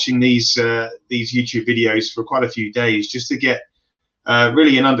been watching these YouTube videos for quite a few days just to get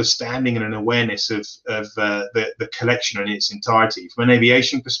really an understanding and an awareness of the collection in its entirety. From an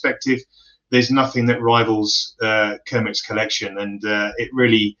aviation perspective, there's nothing that rivals Kermit's collection, and it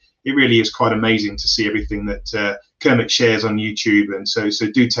really is quite amazing to see everything that Kermit shares on YouTube. And so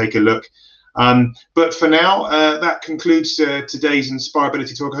do take a look. But for now, that concludes today's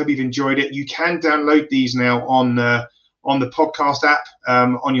Inspirability Talk. I hope you've enjoyed it. You can download these now on the podcast app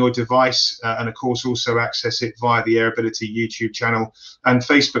on your device, and of course also access it via the Airability YouTube channel and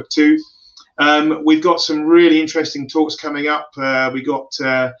Facebook too. We've got some really interesting talks coming up. We got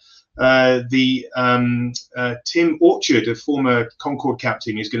Tim Orchard, a former Concorde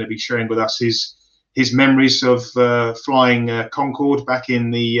captain, is going to be sharing with us his memories of flying Concorde back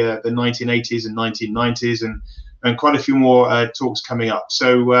in the 1980s and 1990s, and quite a few more talks coming up.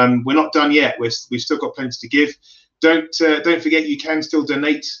 So we're not done yet. We've still got plenty to give. Don't forget, you can still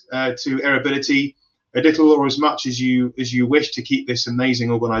donate to Airability, a little or as much as you wish, to keep this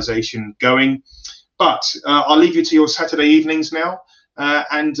amazing organization going. But I'll leave you to your Saturday evenings now.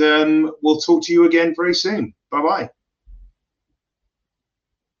 And we'll talk to you again very soon. Bye-bye.